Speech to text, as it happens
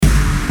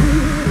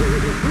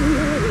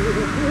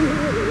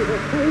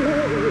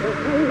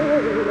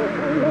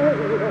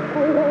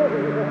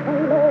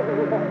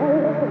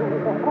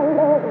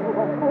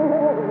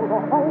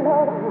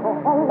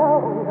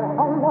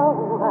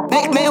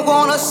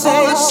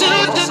Make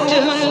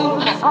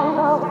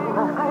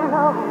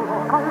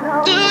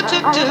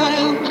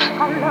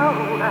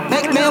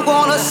me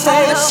wanna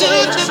say it.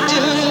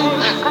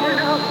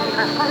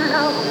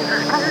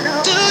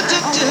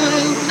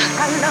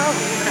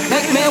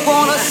 Make me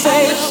wanna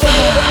say it.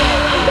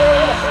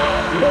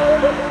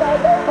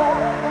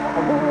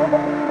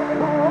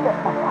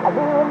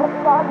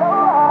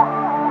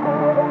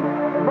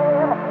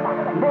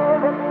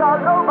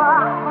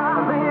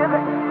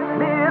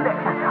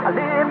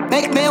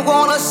 Make me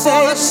wanna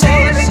say it.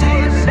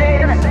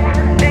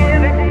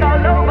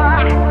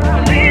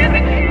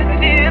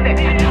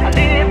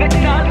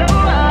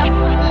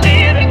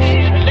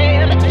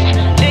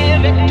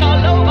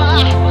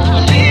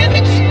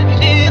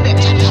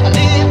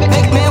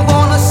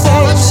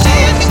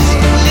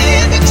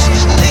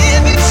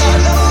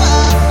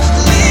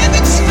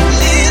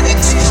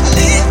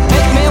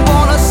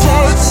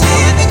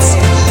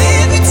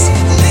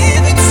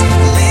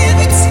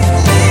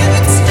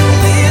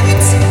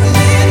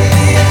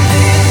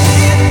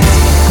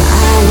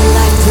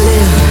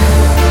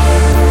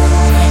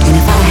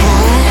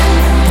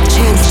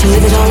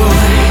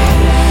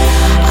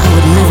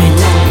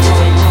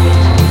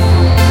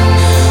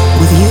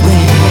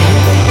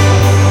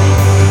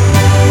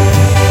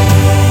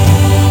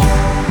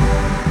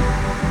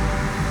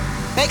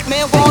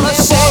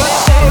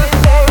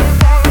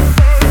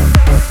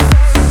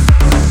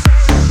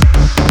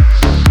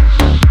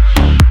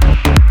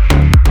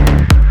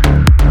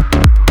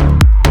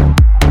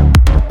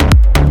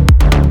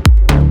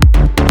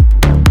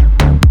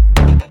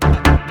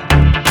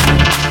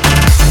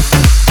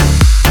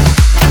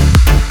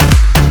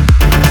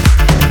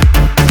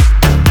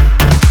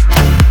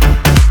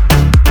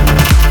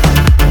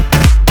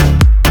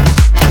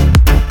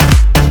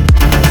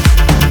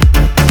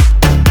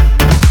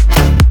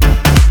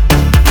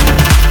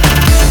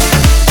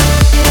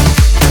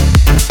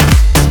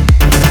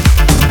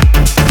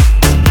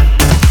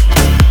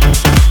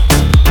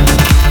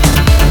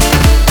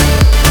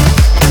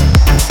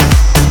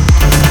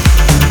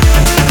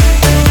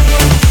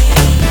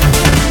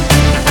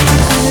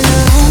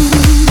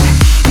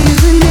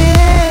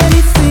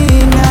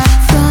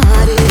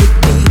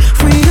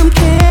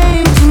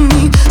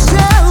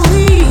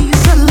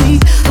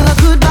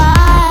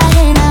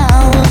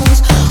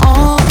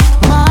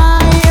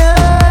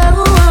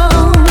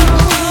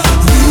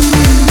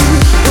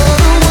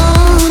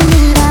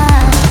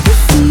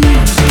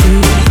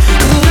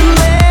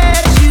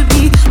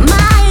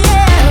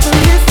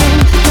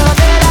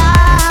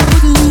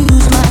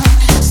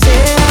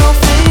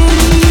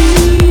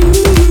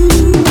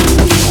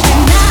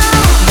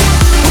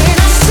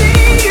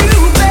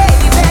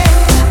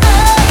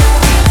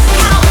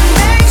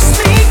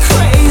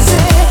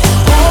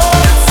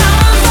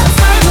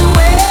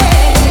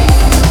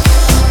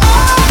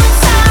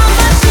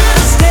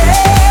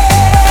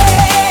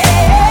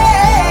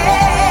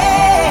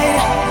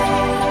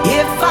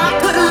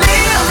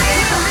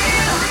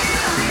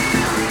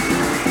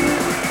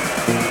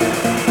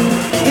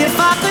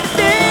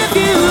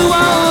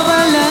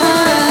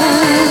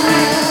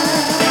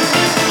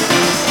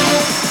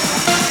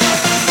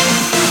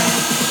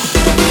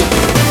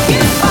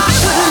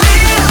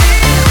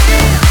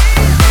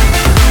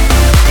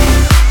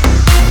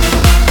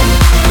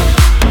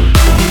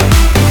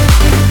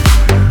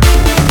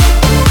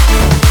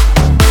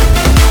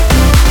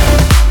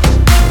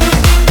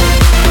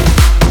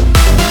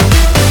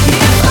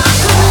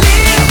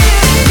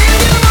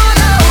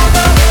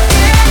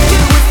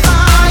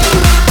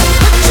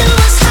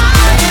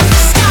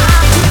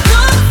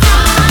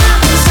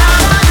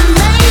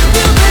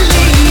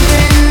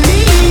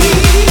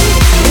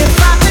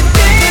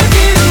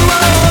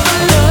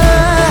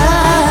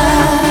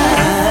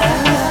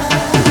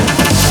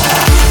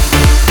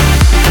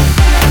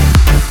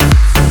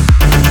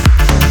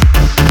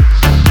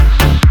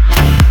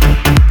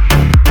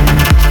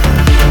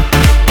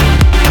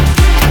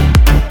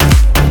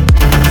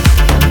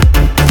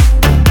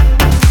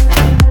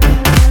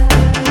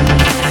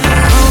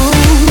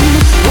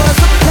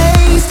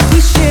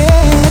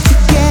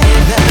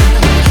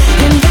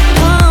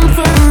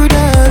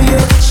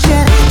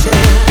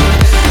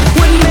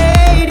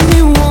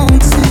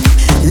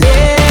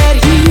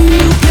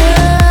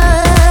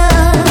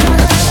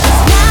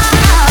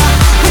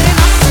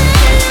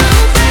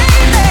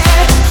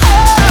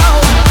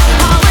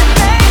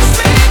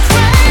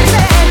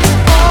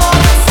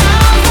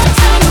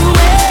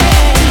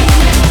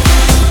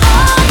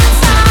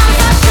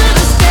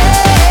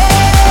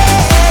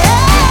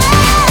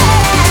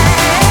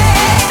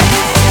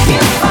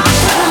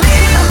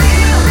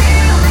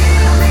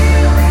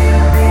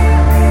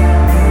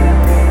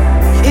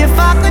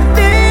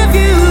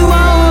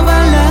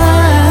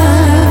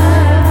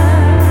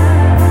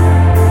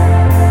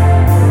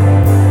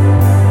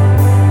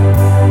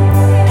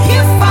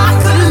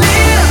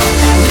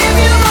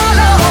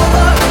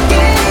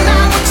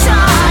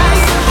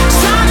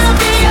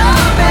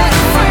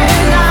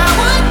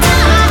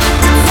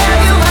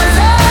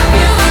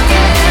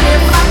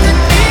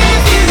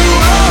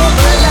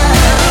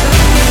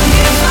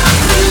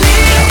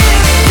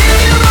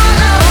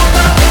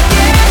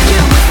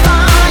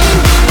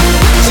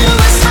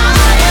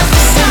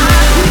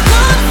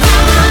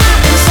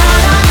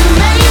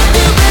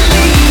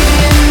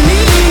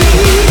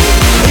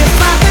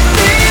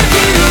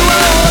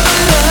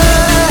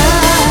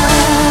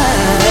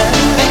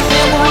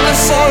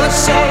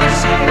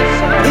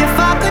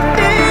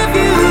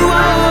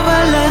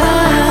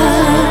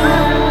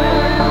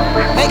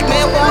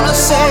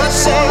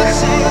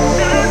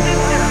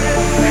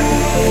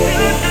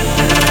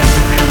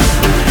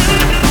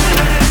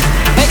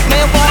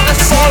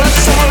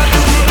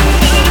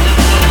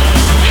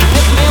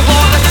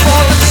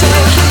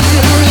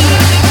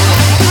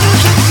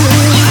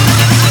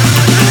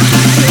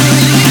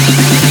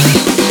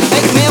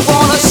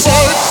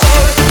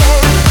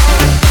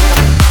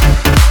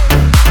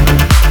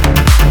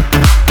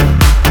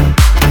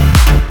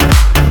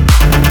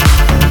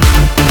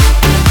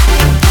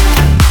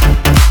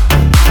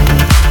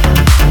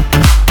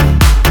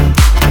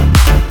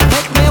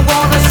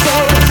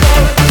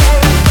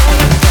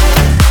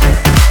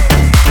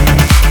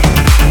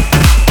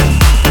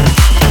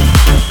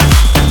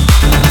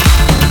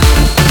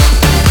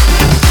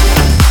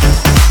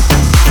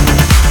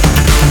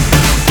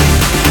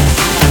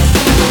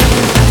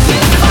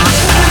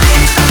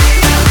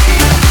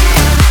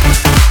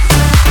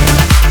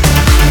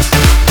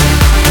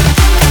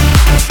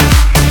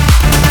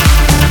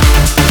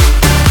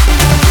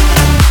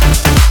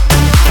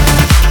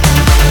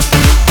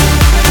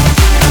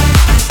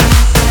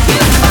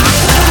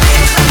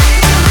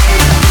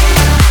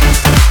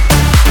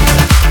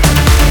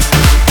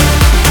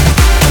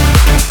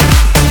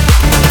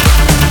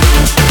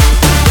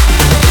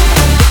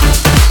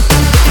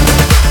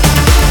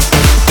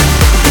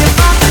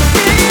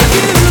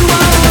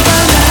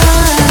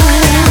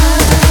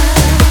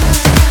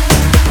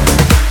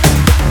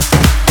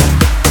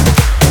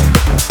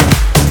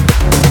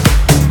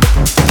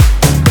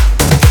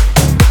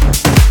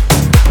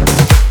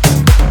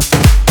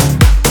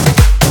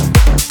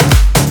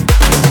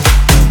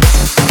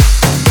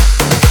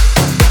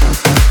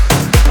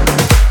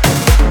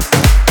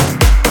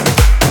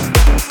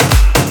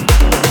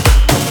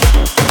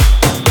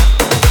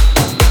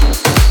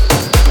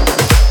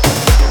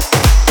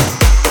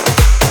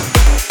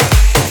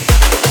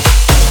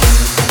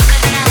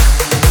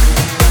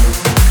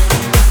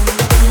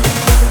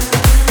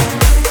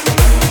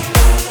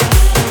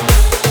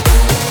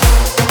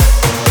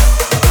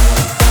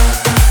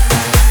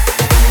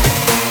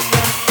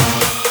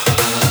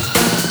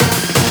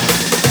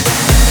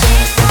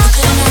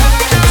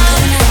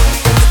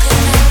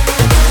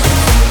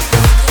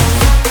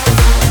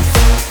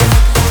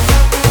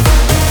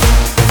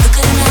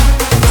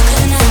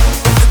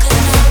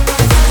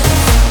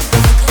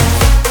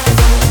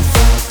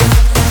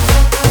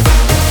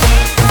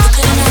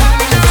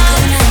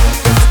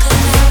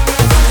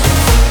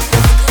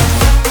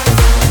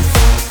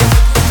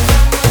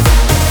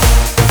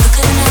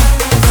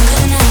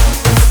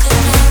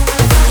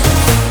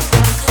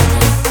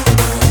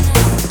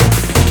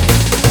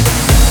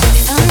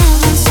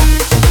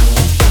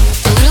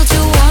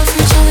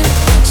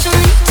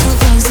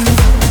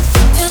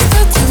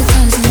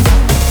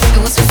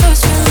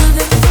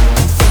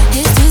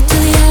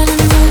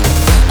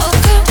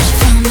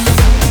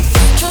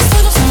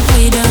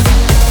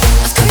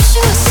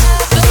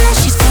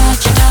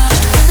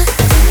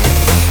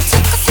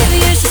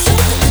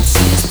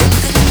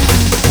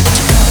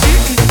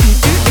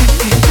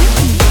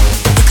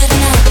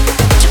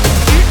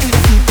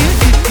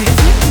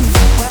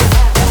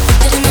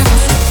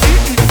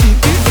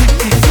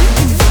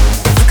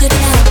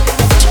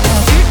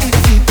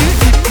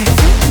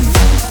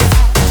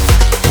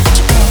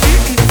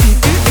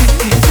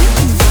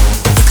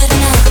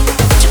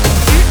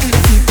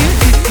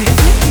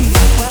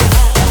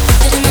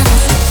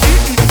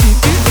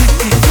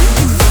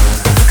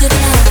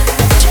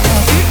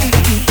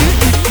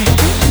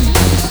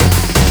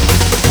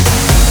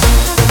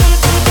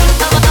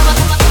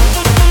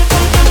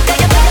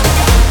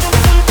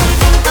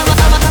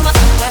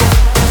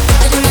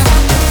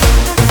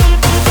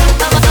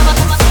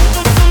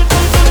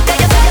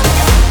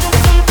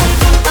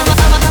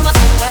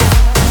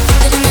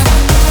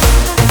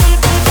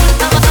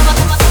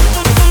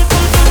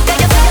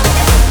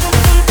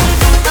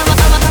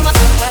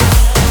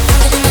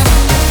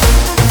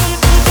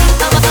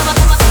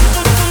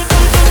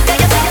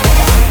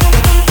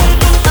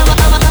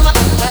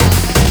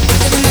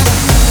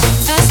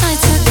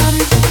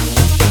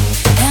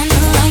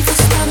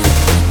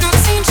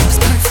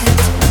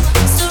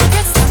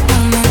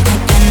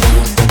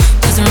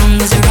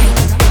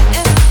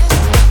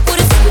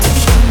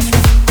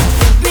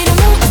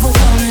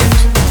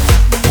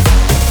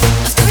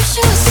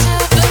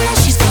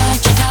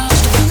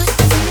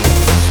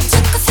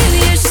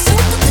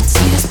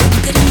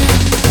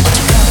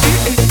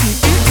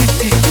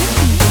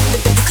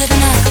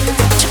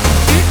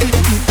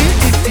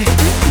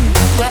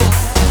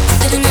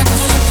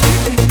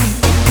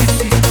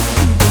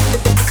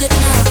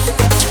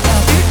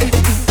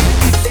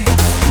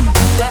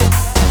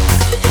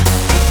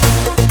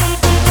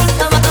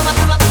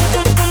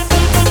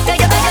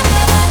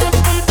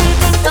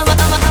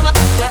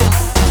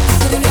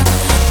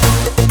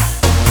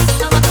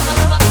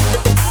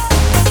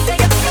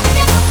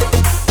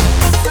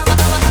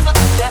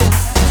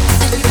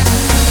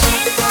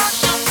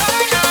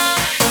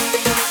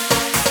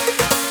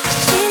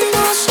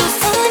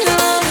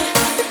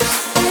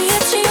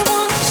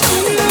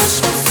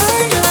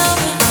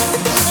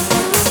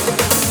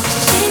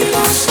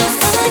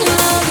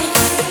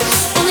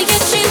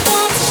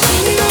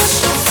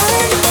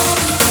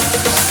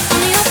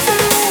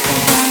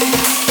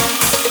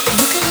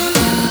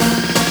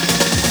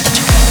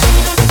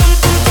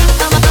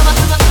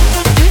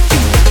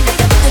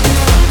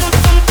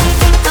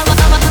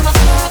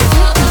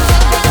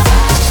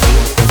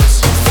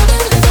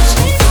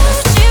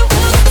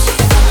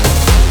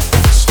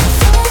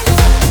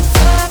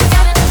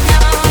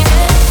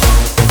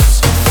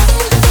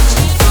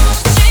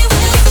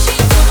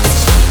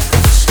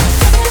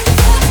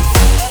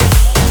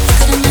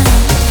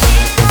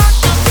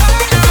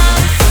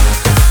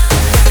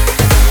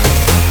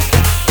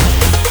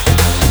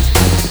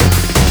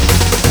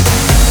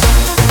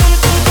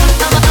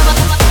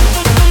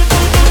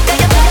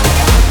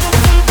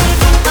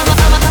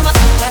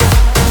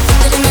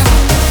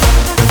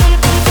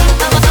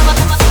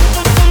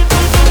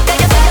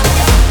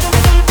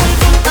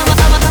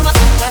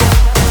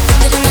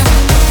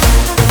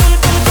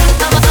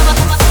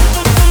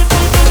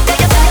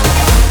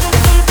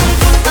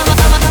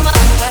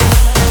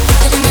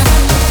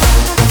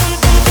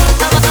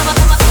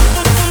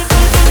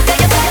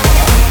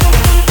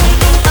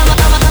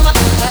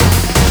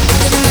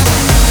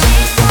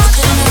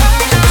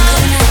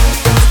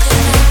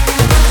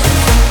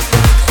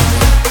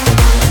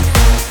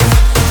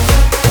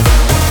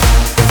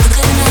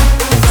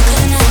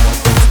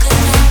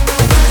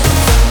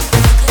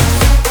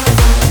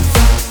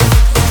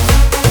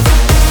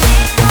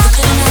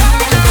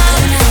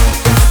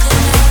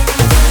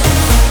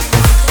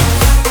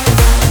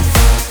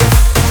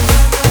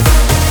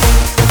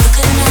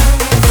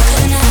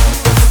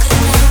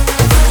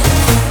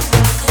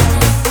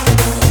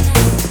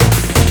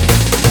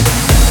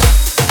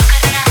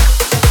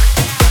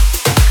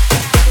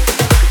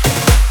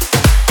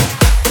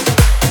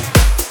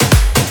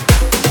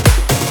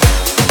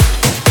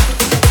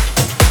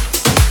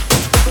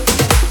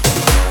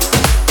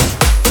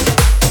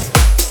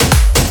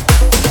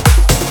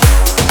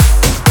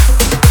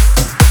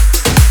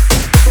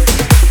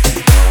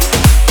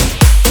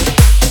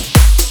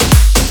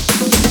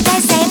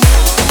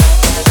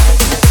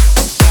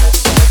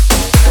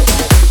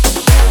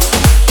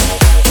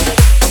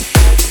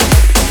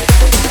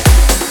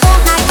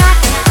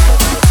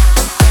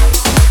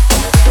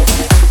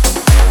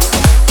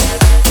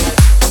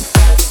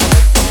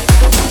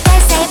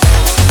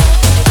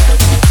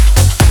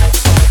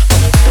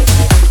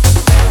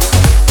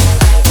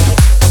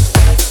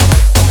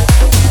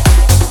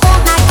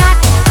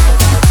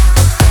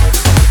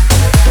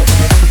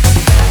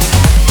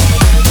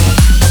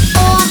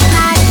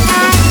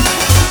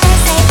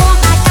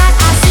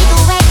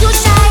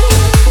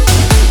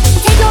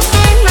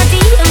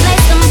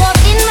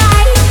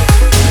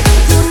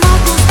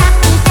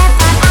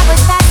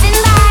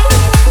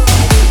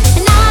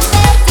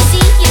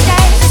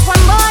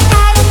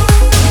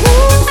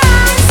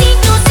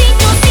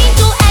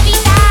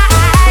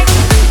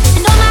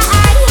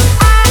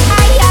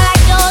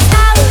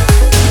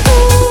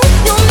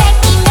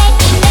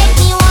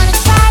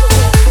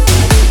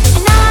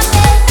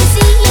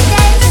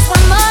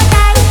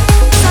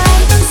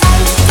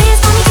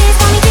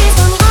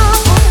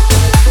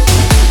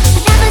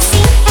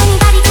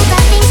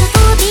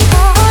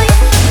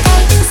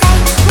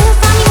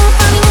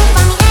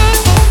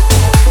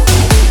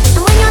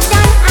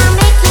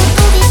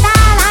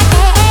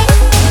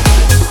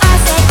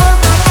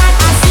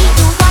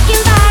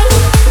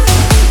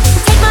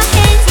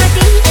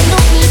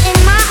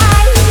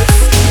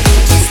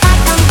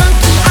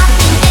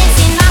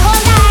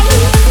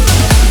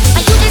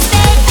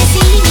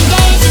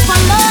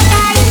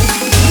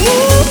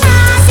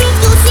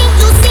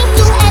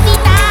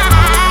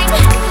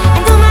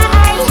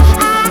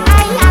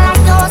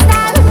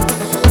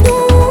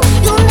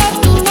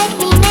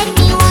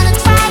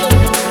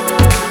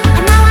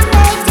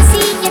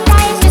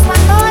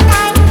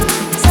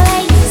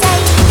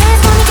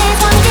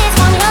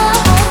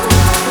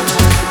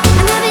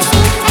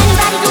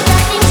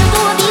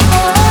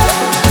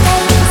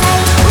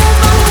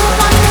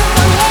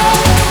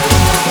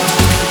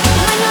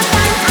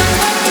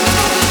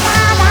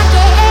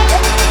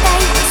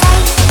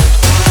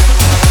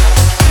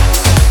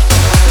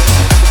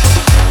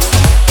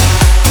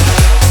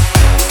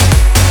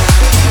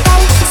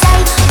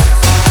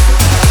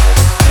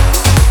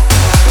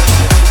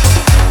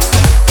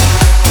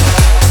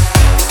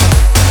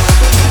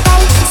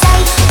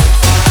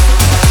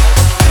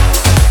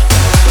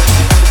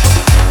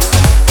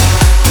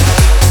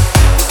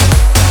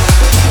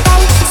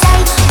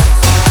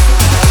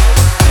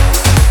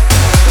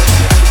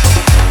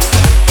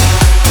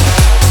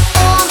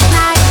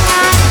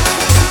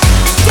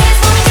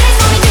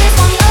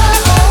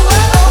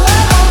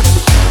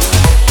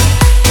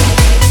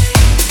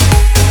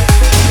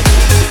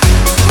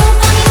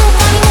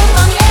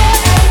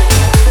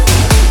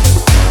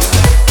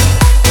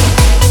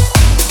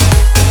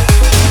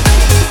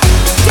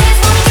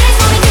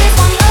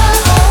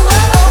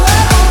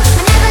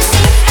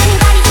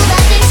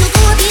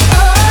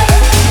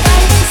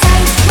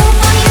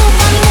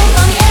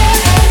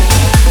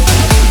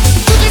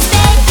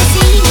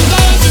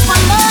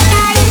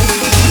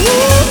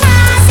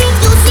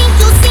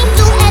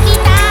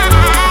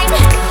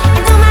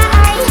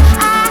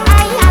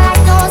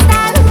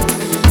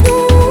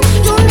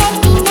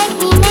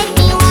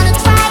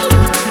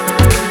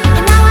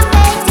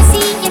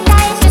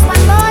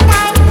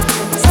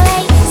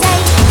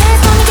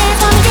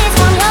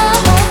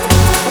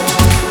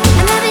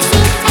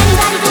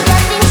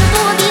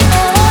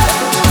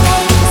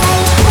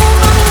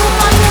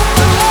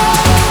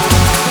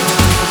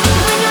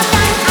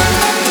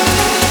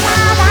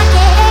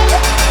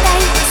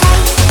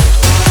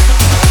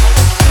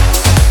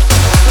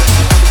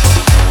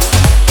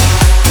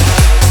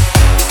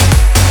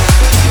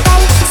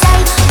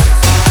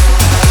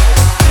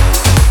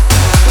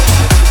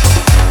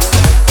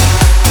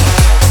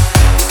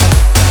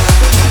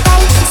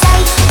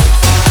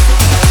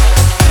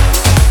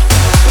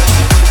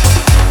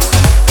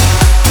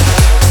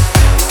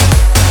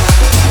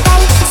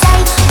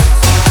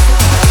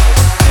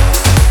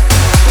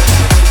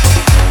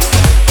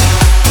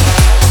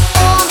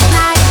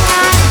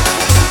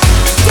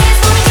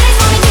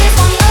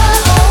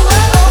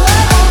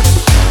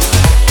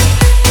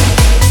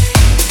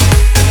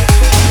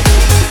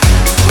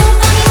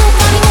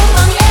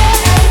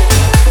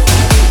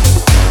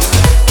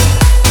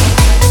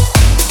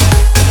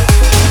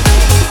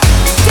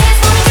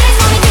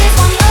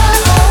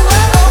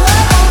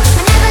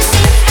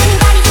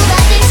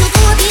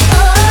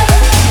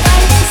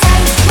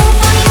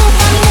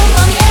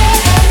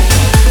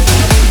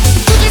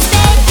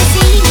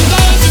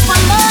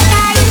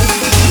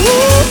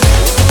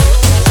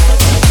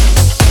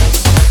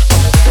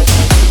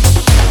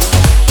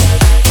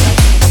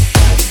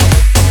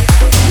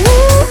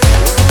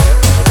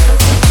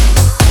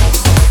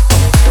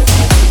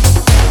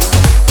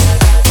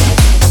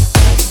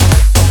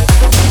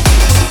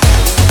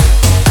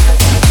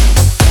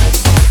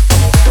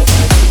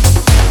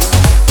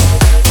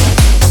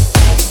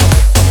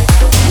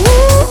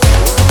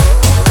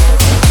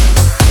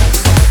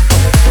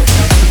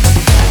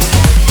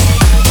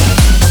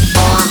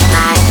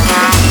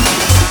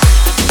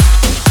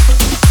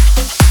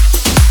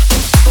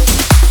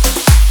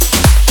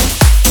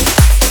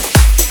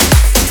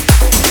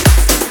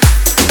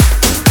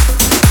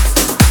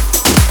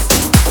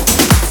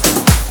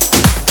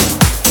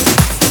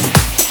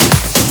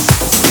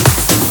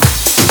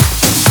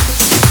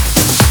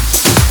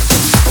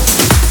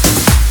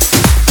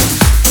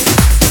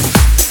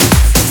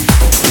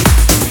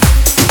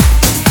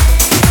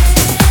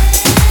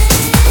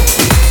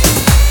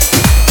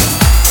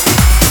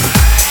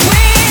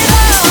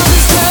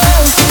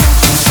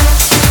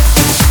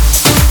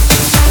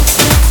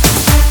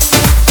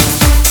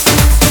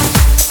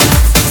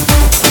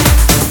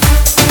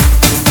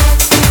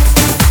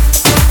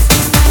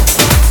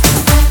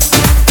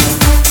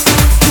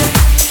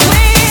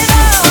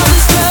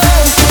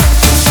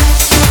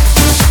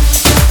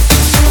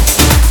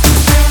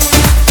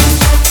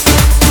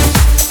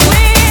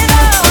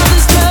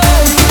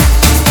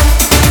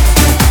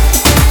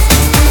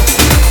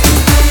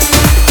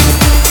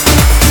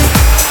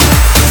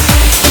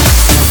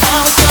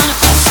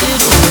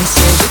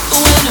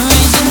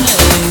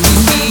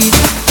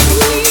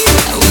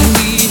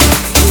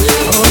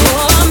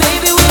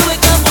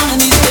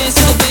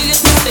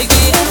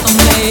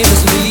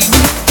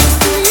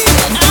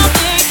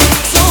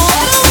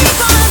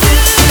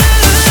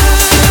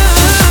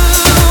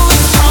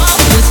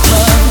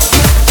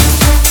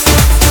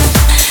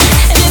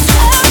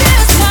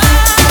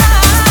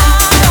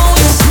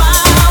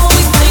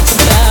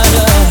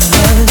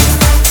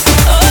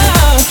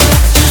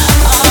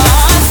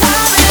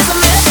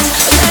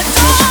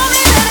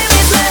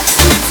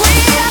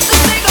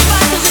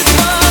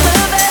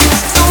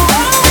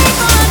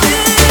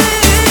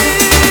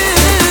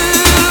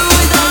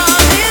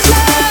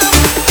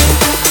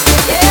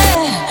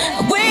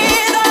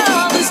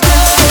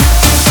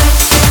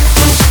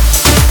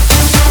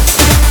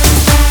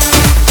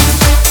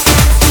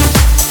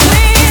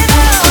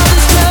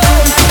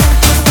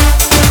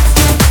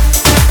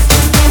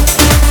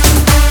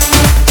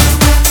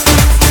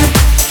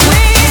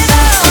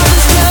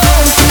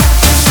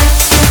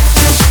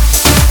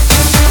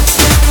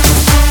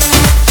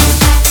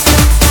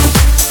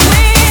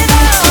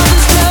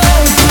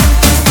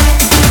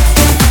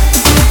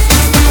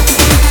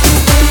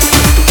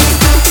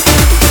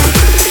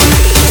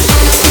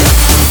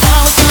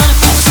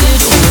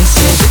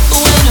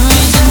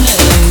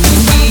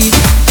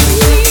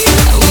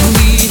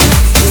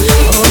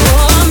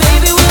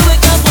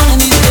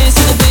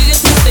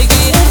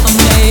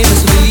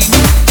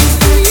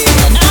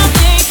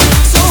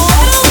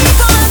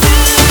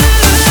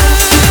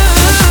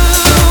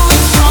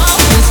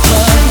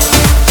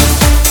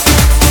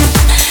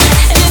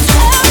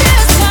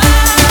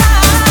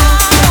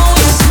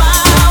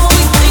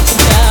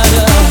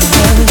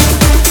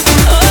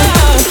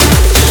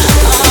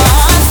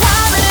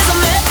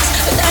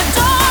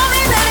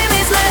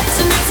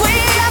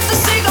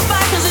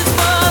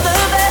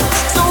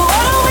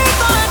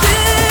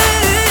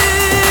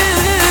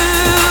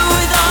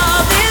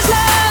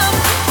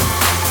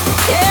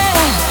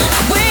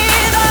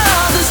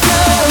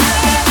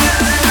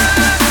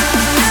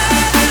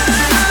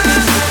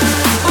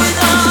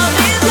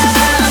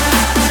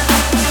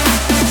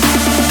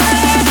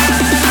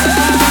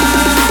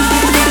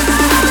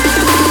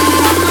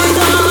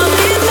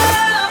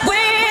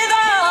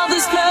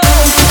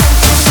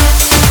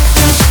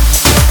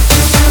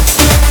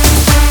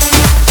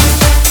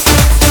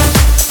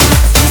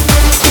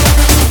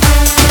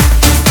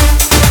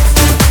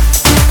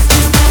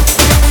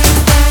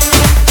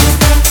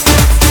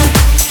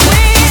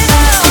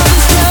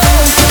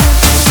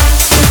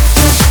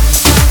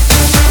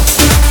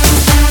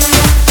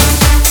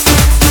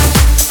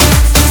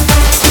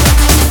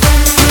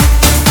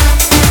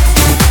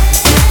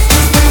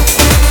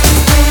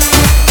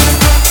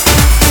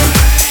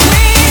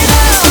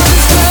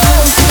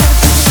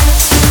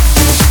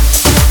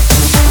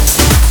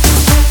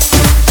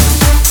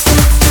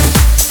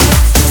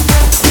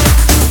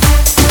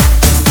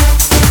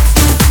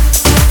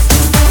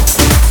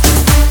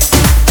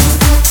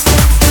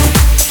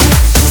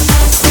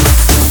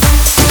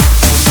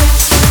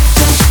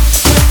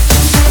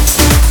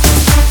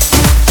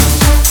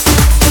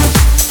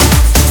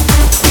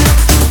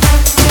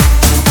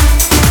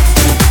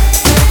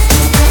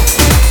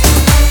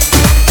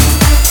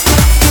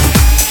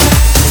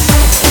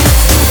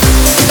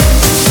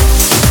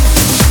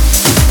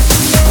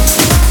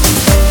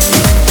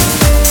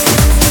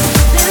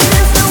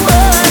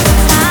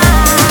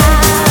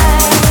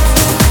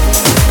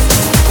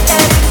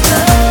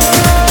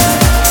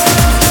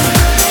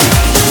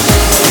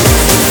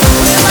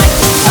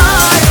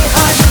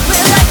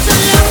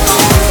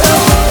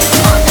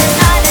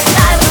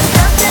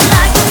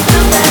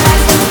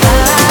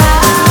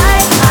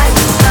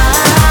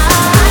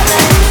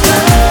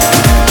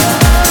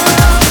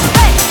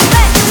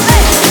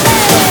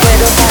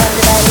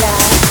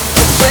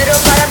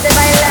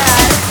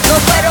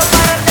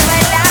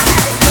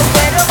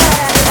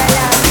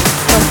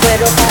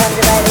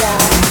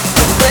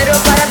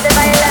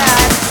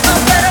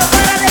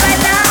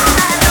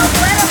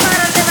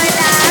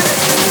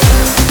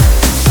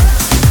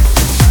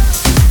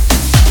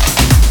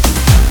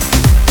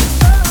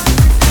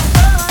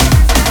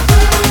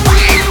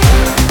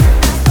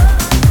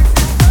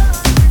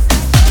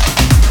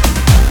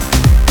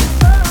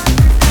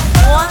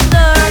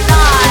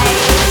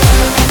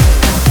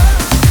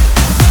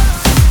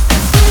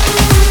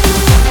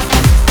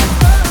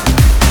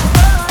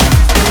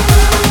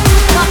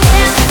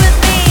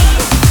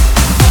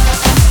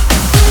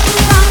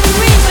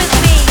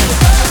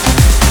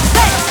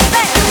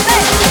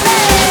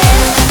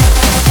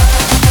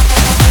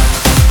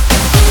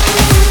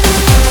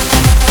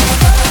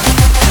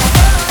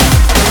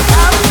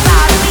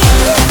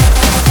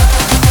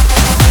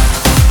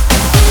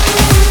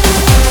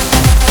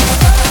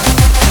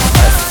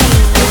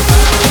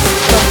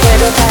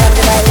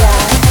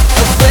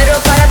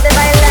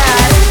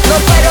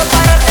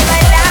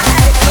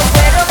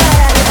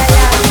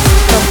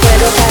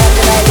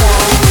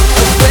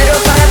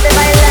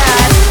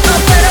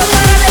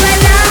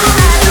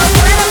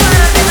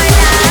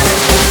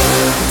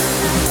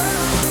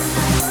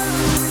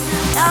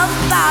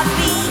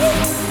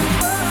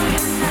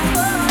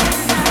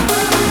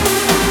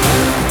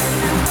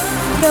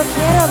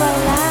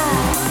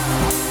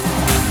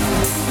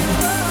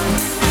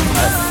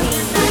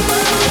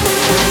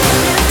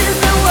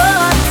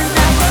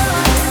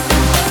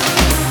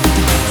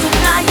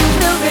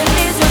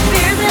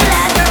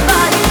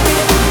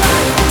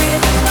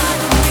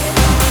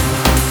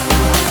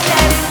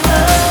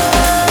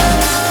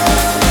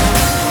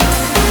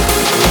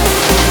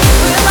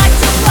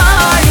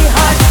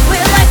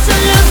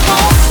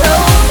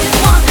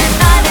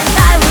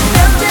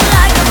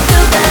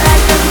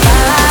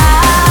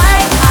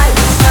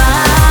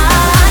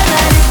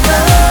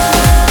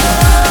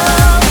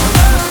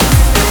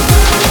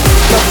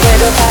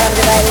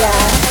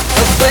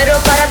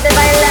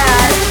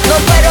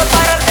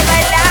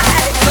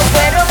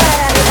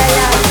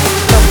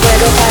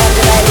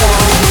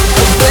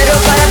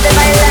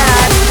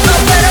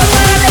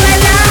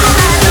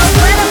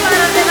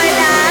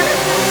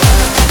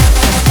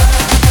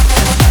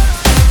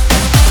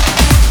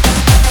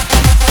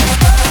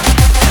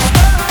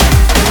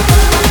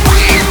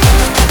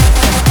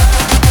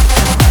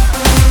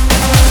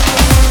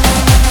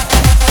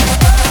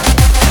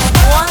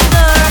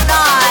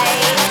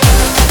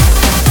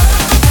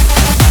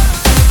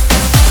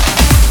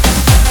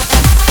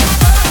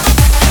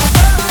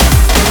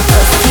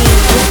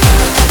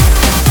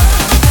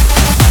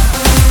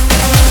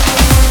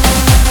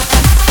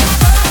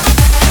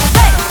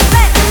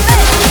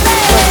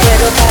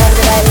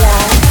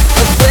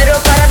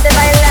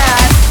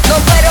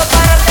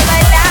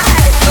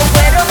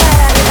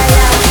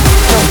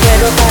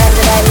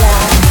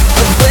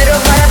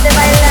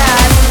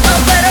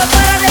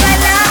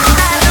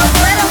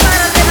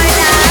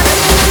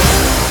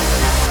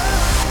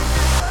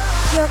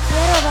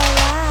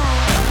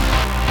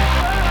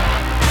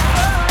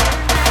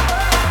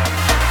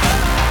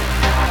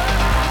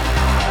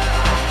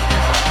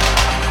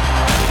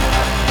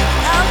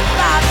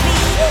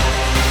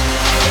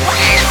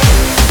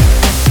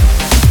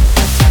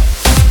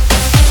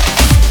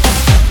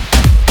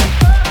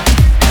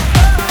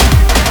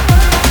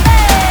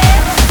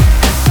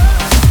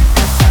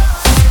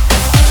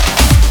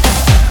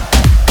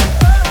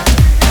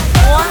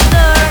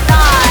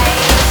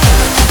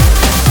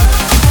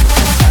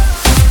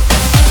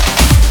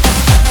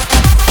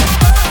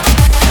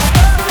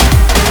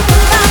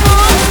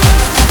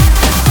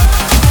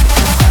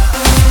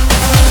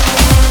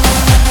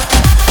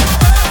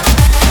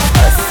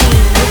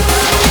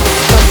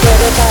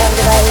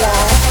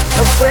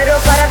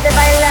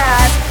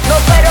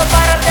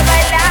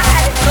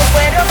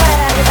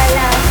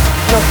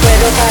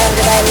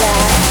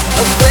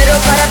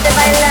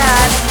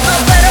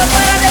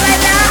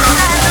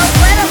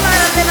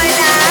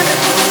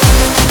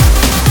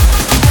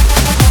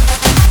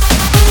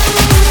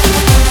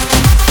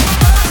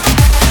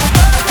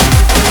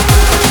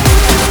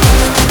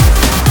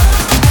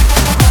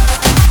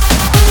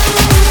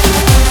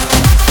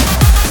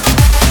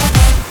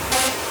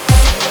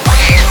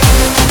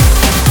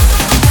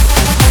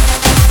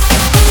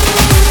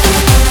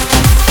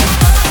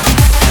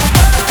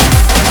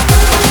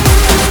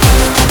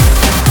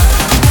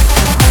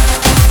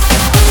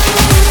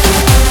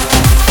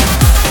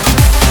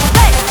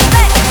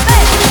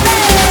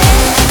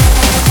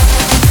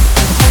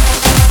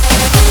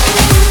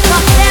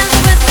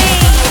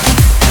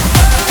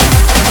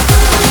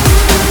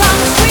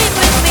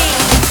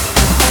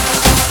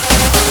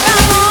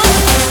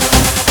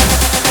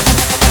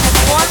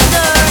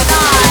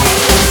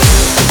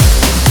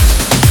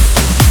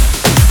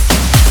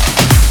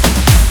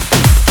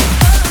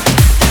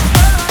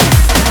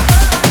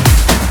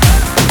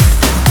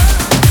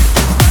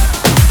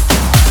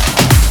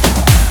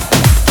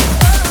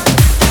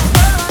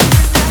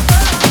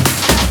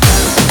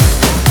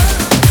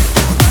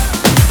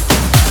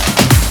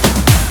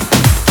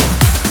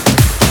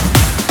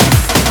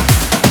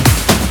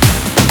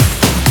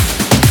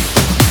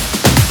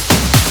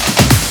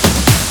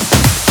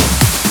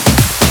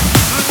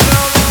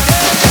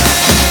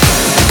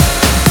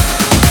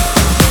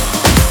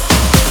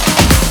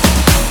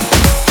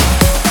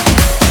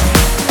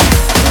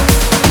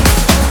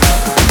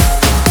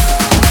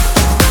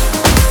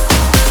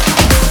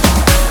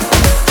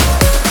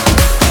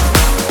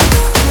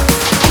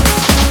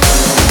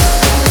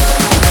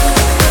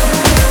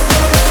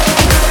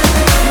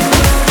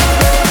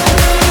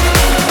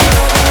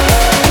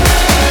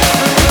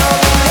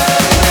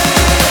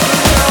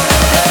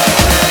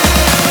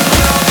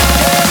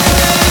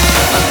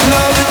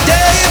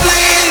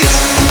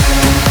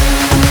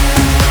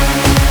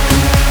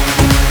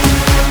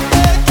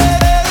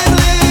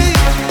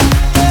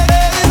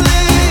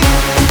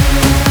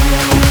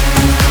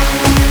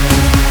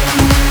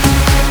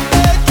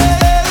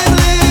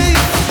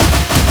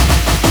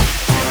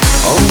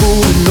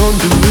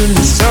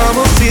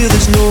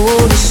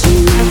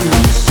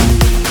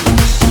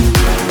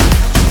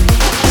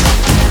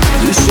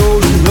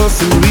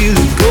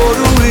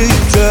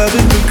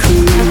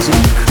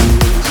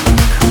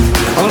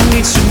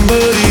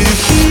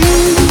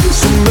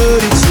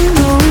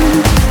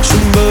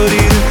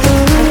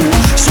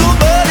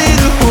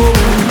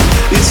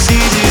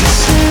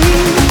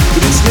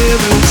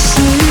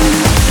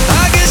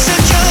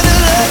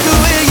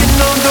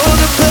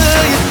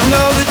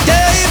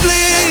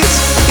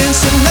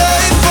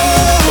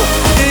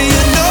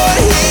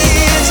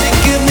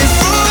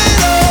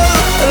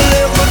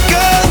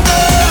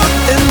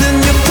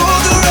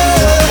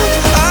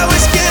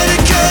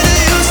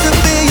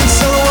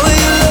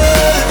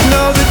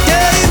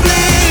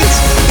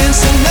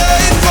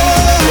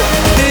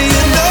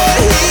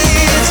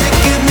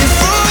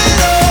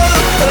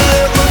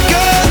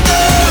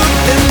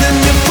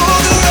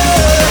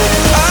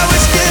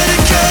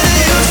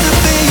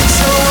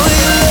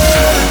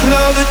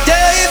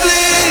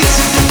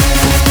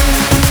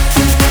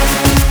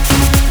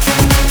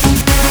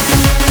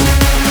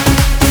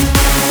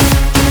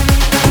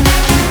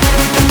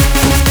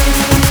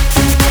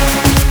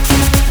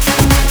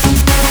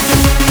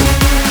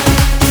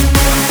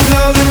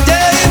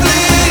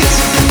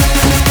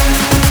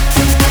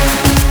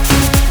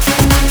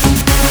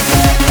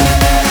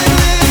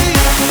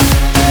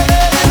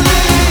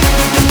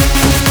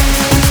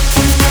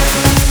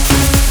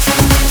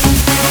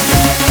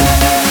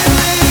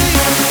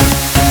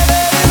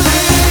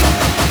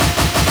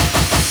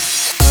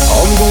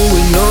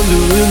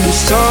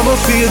 time I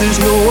fear there's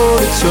no one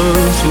to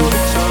turn to.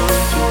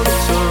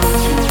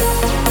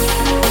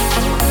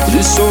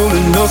 This all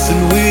and nothing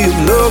way of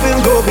loving,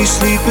 go be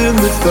sleeping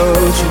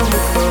without you.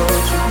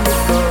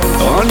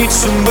 I need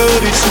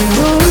somebody to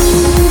know,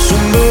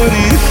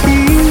 somebody to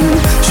hear,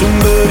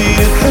 somebody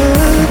to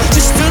have,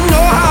 just to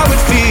know how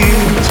it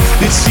feels.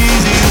 It's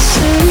easy to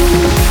say,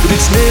 but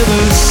it's never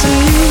the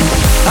same.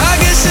 I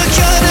guess I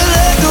kinda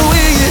like the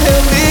way you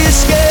help me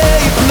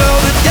escape. Now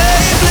the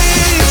day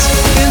bleeds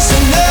into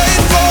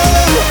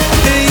nightfall,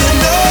 and you're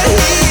not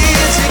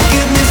here to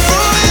get me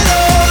through it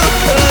all.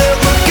 I let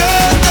my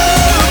guard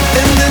down,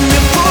 and then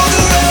you pull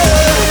the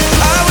rug.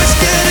 I was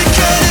getting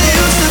kinda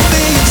used to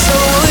being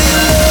someone you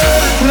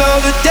love. Now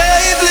the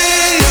day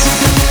bleeds.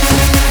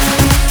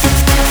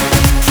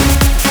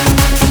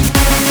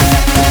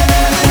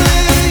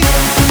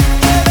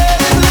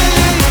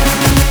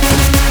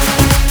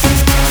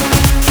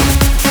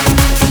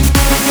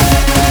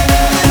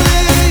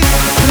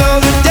 Now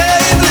the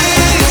day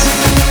bleeds.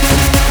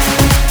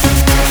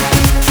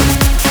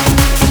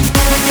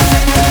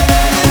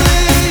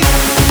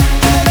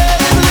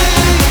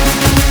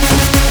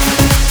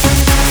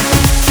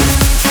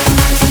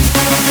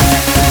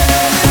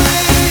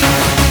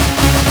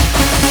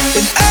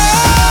 And I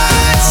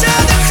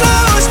tend to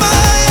close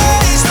my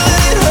eyes when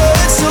it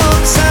hurts.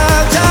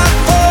 Sometimes I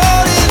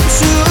fall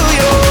into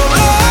your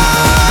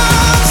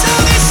arms.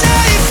 I'll be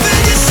safe in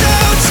your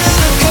soul till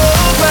I go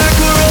back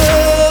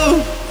around.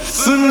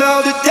 For now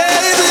the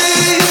day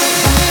bleeds.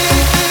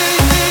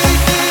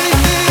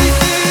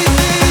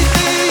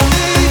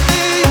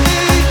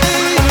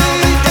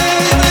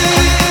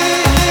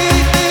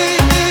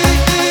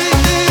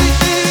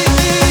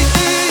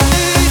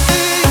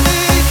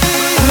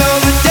 Now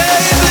the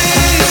day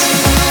bleeds.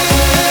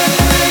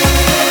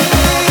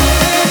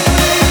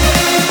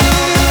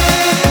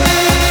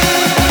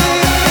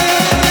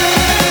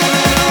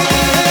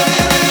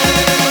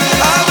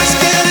 I was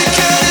getting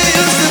kinda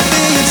used to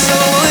being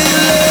someone you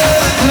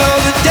love. Now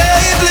the day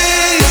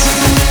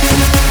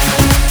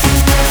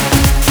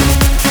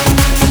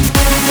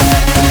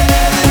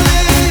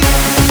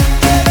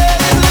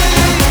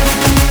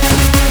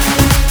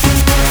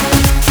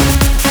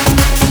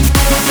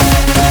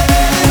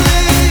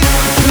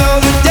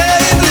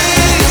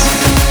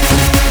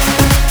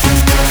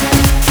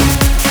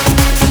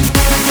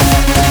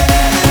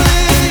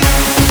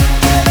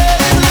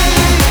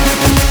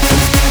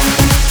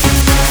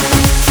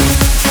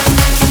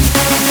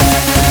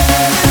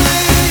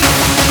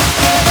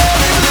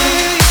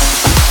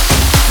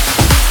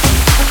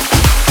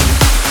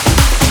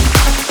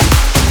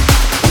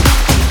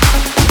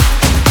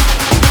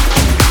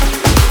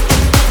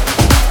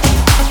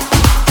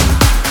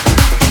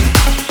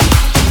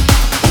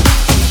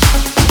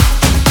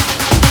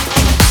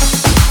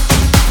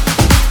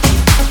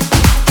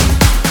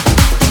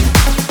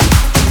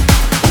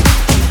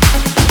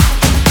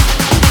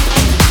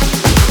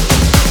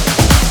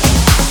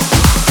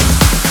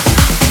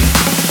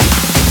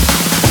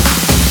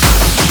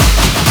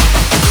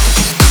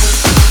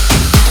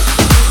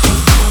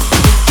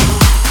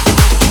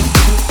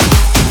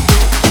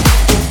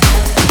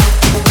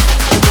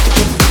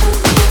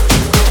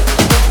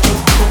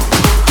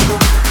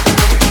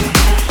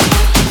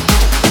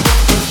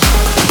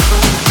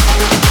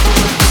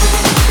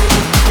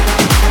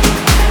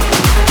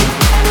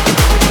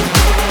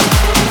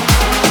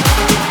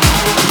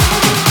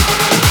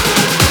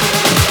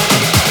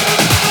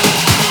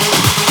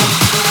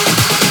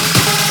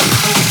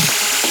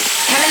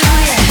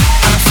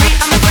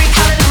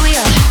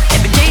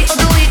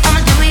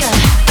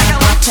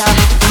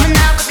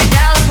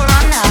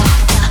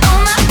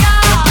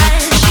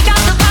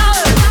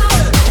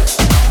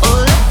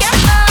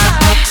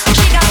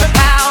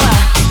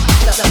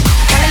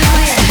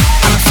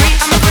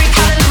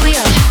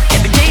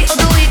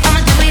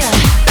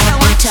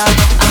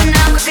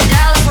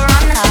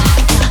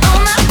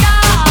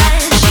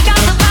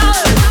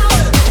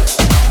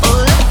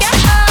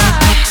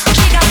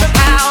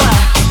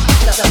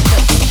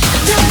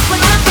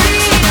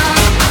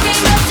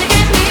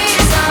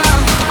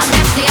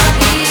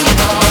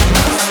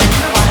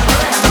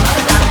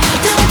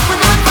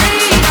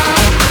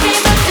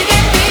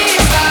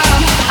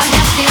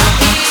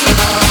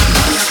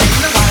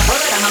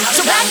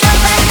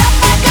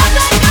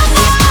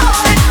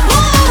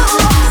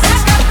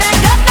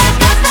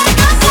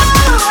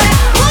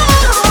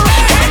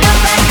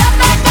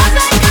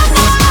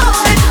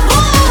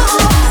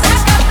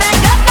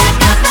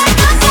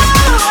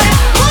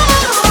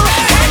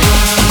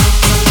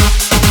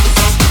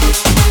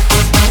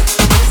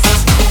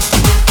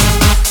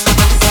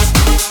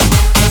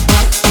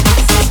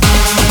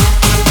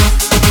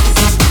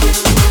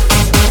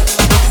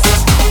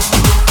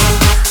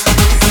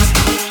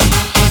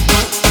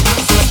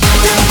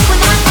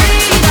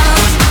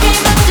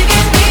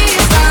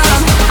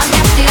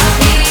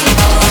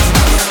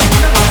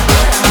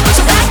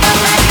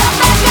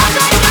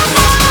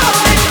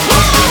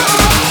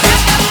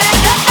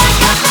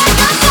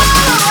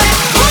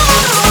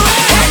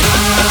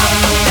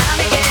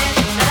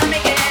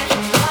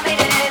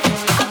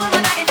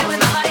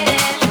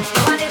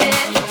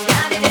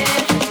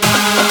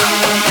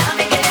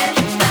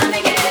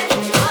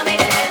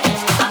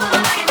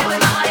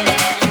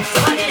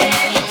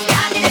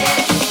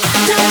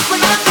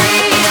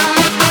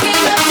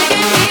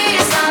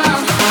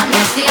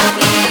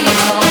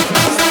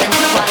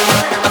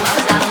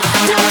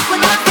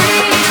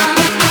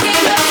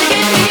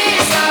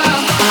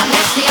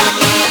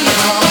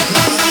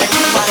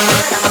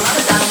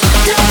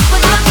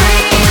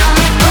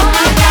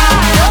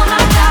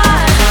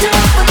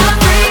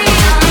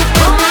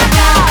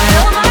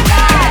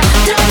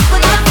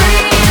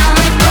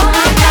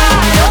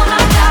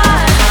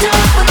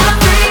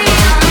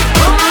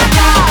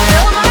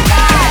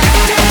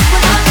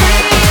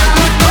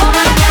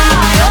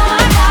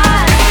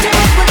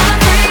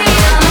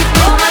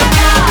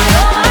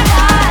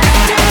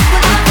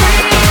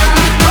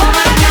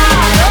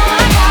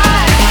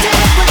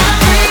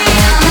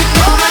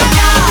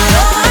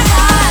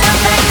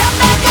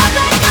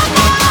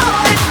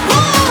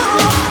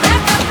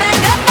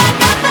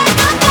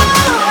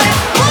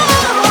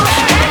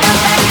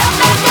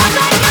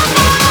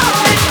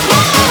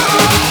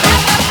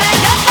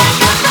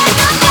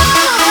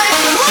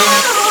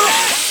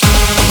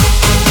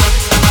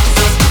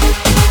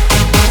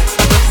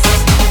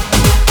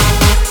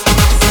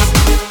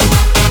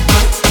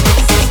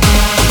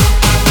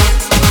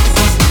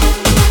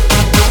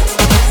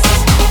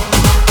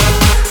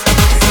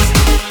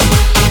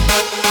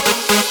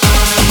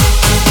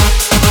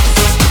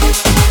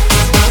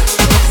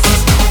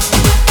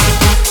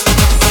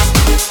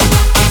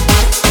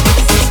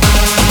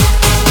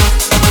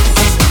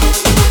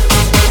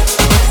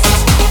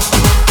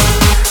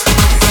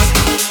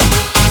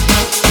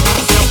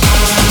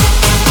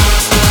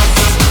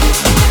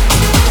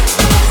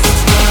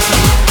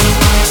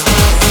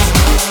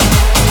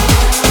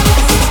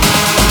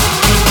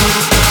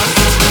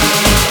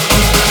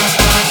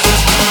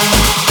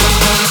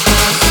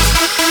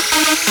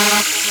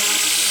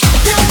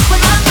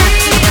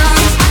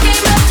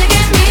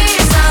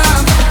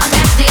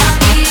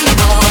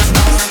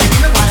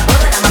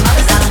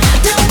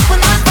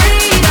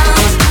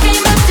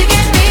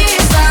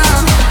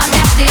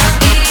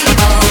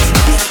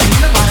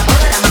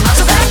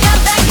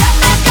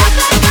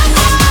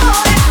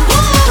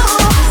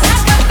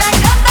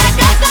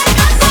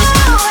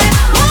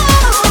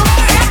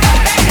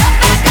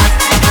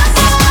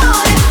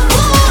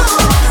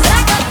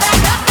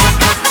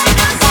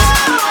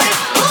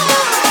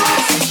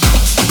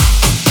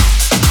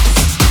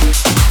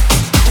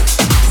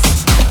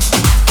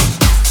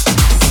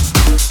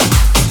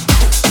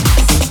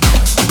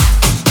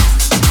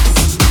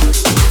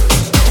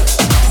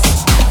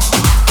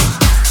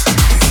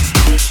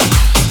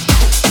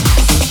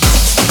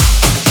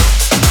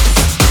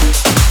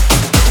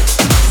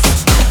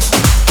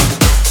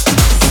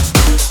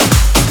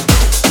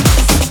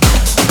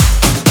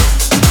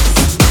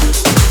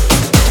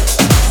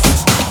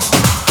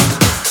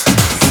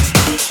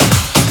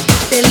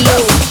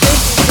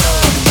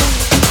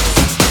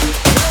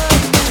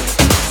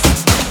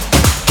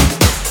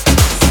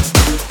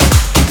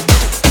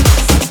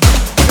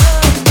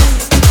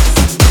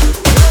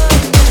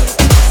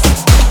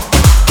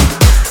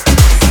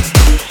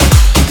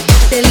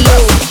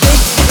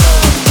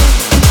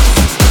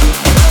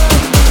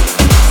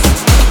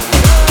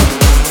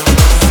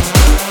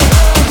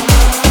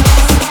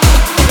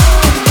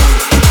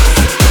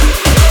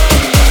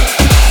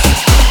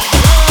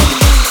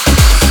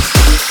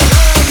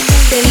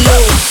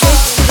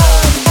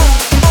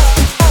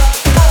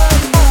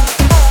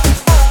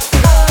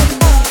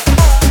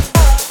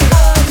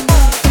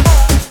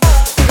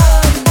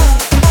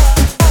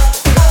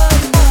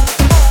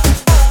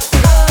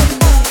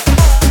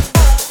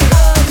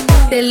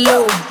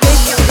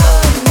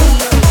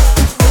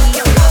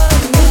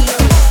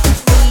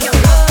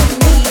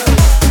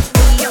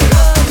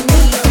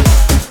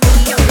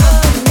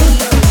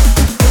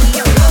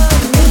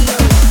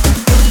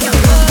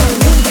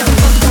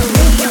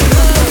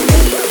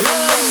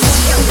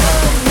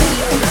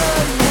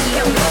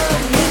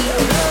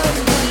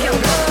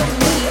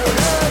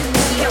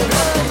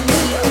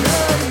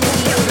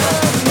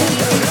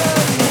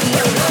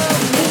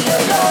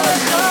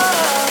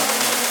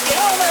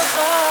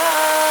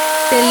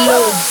That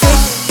little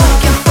bitch, you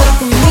can fuck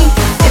with me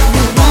if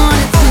you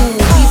wanted to.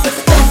 These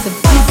expensive,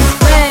 these is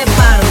red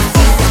bottles,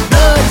 these is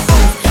blood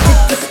shoes. Hit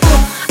the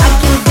school, I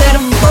can get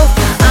them both.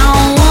 I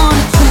don't wanna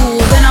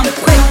choose, and I'm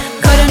quick,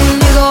 cut a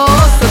nigga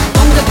off, so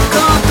don't get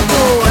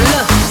comfortable.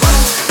 Look,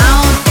 I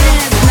don't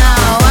dance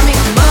now, I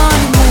make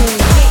money move.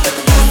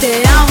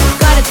 Said I don't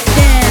gotta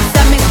dance,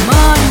 I make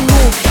money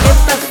move. If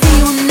I see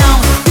you now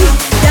speak,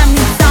 that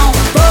means I don't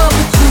fuck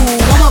with you.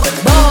 I'm a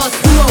boss,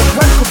 you a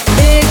worker,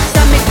 bitch.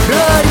 I make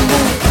bloody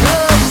move.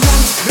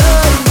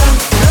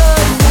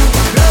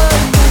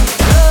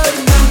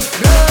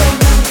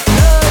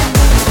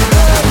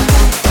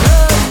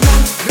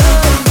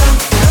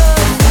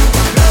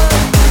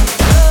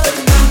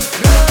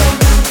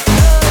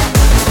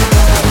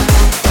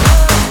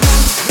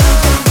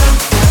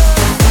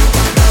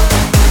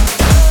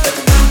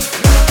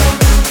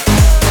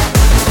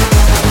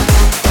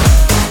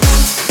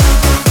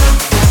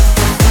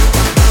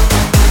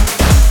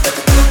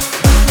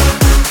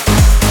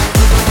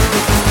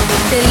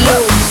 That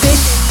little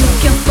bitch, you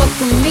can fuck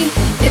with me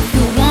if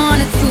you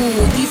wanted to.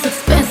 These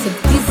expensive,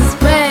 these is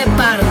red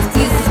bottles,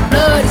 these is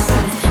bloody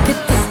shoes. Hit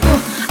the school,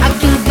 I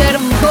can get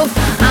them both.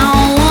 I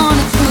don't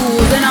wanna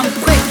choose, and I'm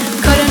quick,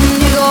 cut a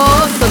nigga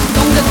off, so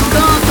don't get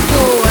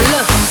comfortable.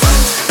 Look,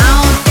 I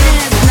don't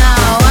dance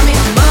now, I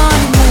make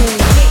money move.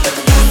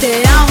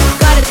 Said I don't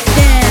gotta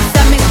dance,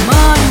 I make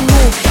money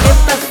move. If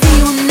I see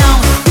you now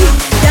speak,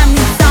 that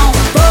means I don't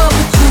fuck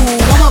with you.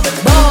 I'm a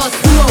boss,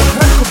 you a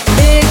worker,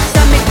 bitch.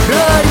 I make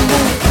bloody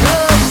move.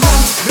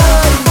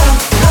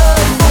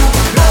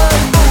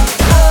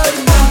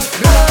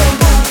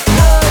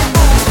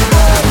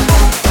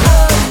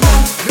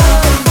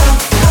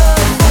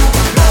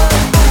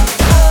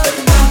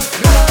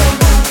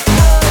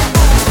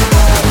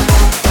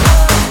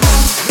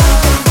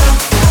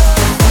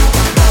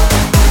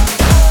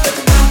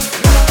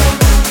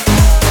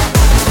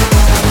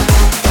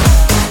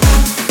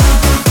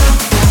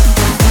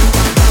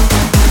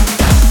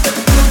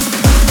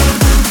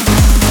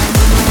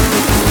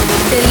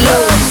 That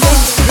little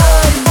bitch.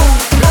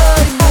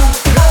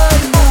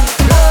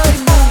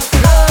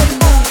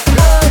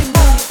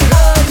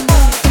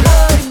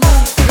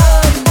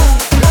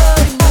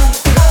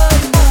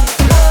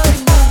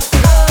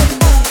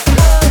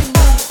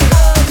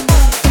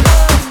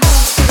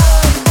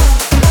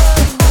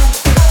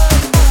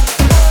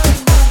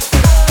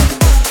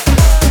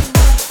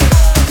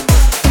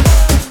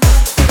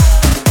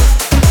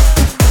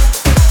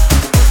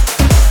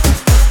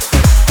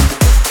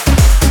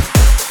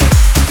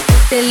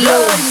 That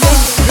little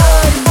bitch.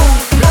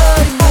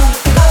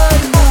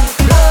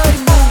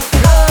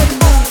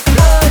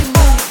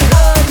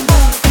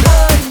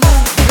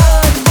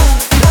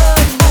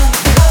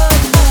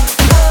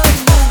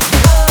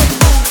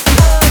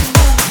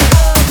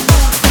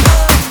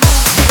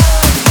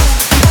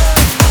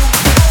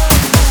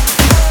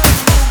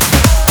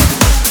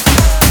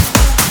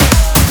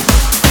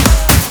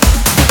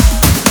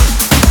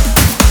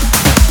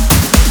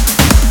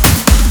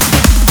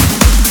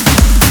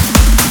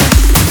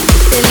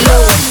 That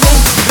little bitch.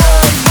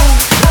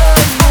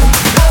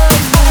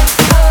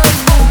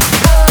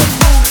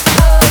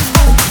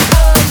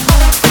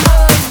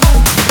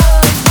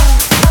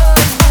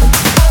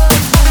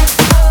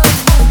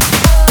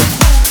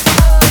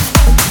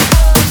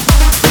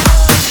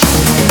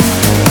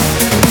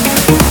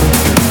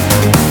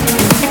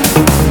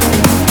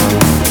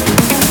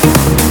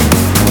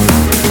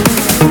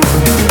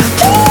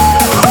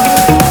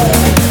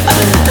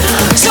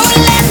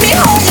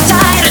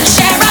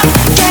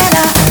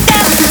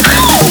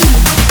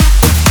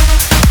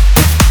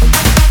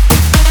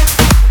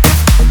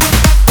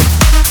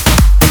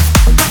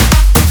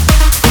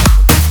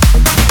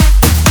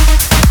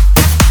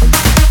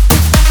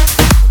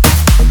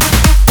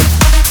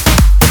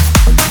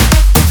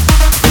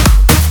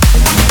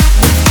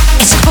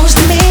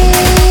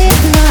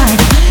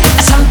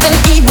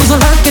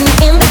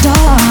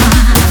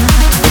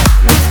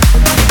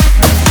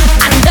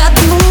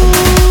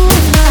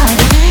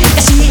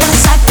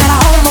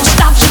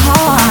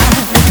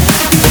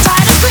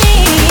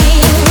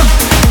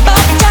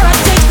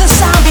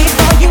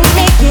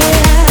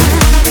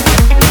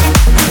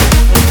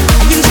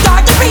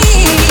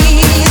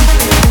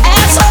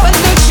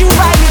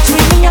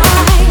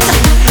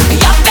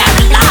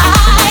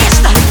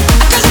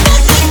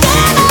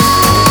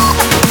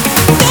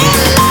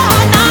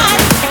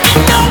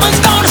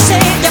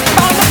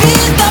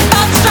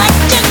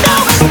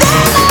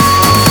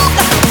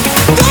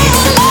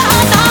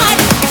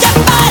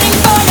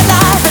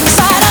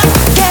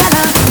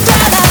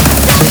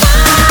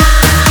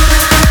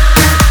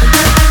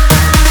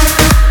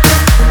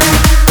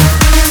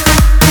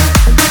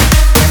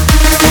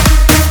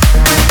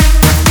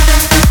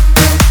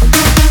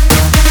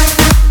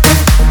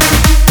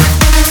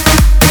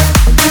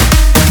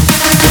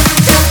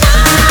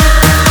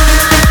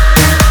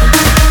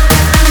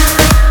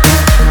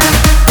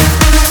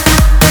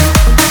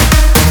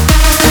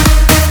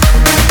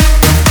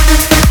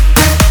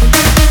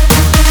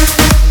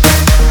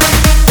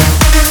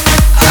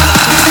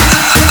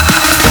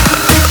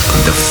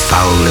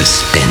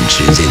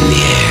 is in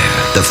the air,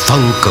 the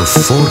funk of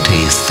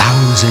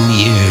 40,000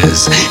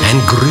 years, and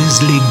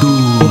grisly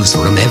ghouls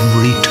from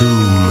every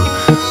tomb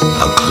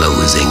are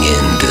closing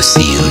in to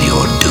seal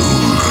your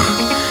doom.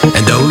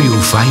 And though you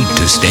fight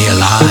to stay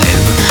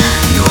alive,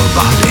 your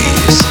body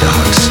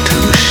starts to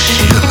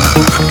shiver,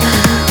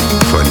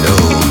 for no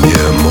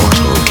mere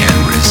mortal can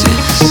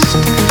resist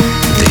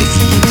the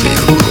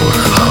evil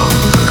of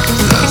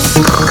the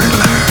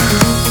thriller.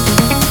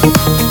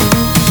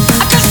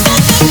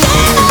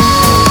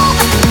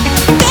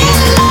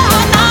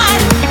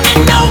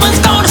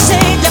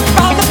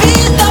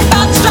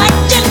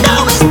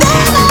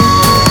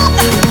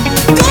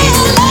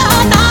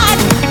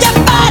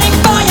 Fighting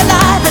for your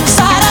life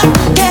inside a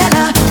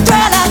killer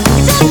thriller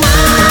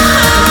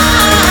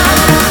tonight.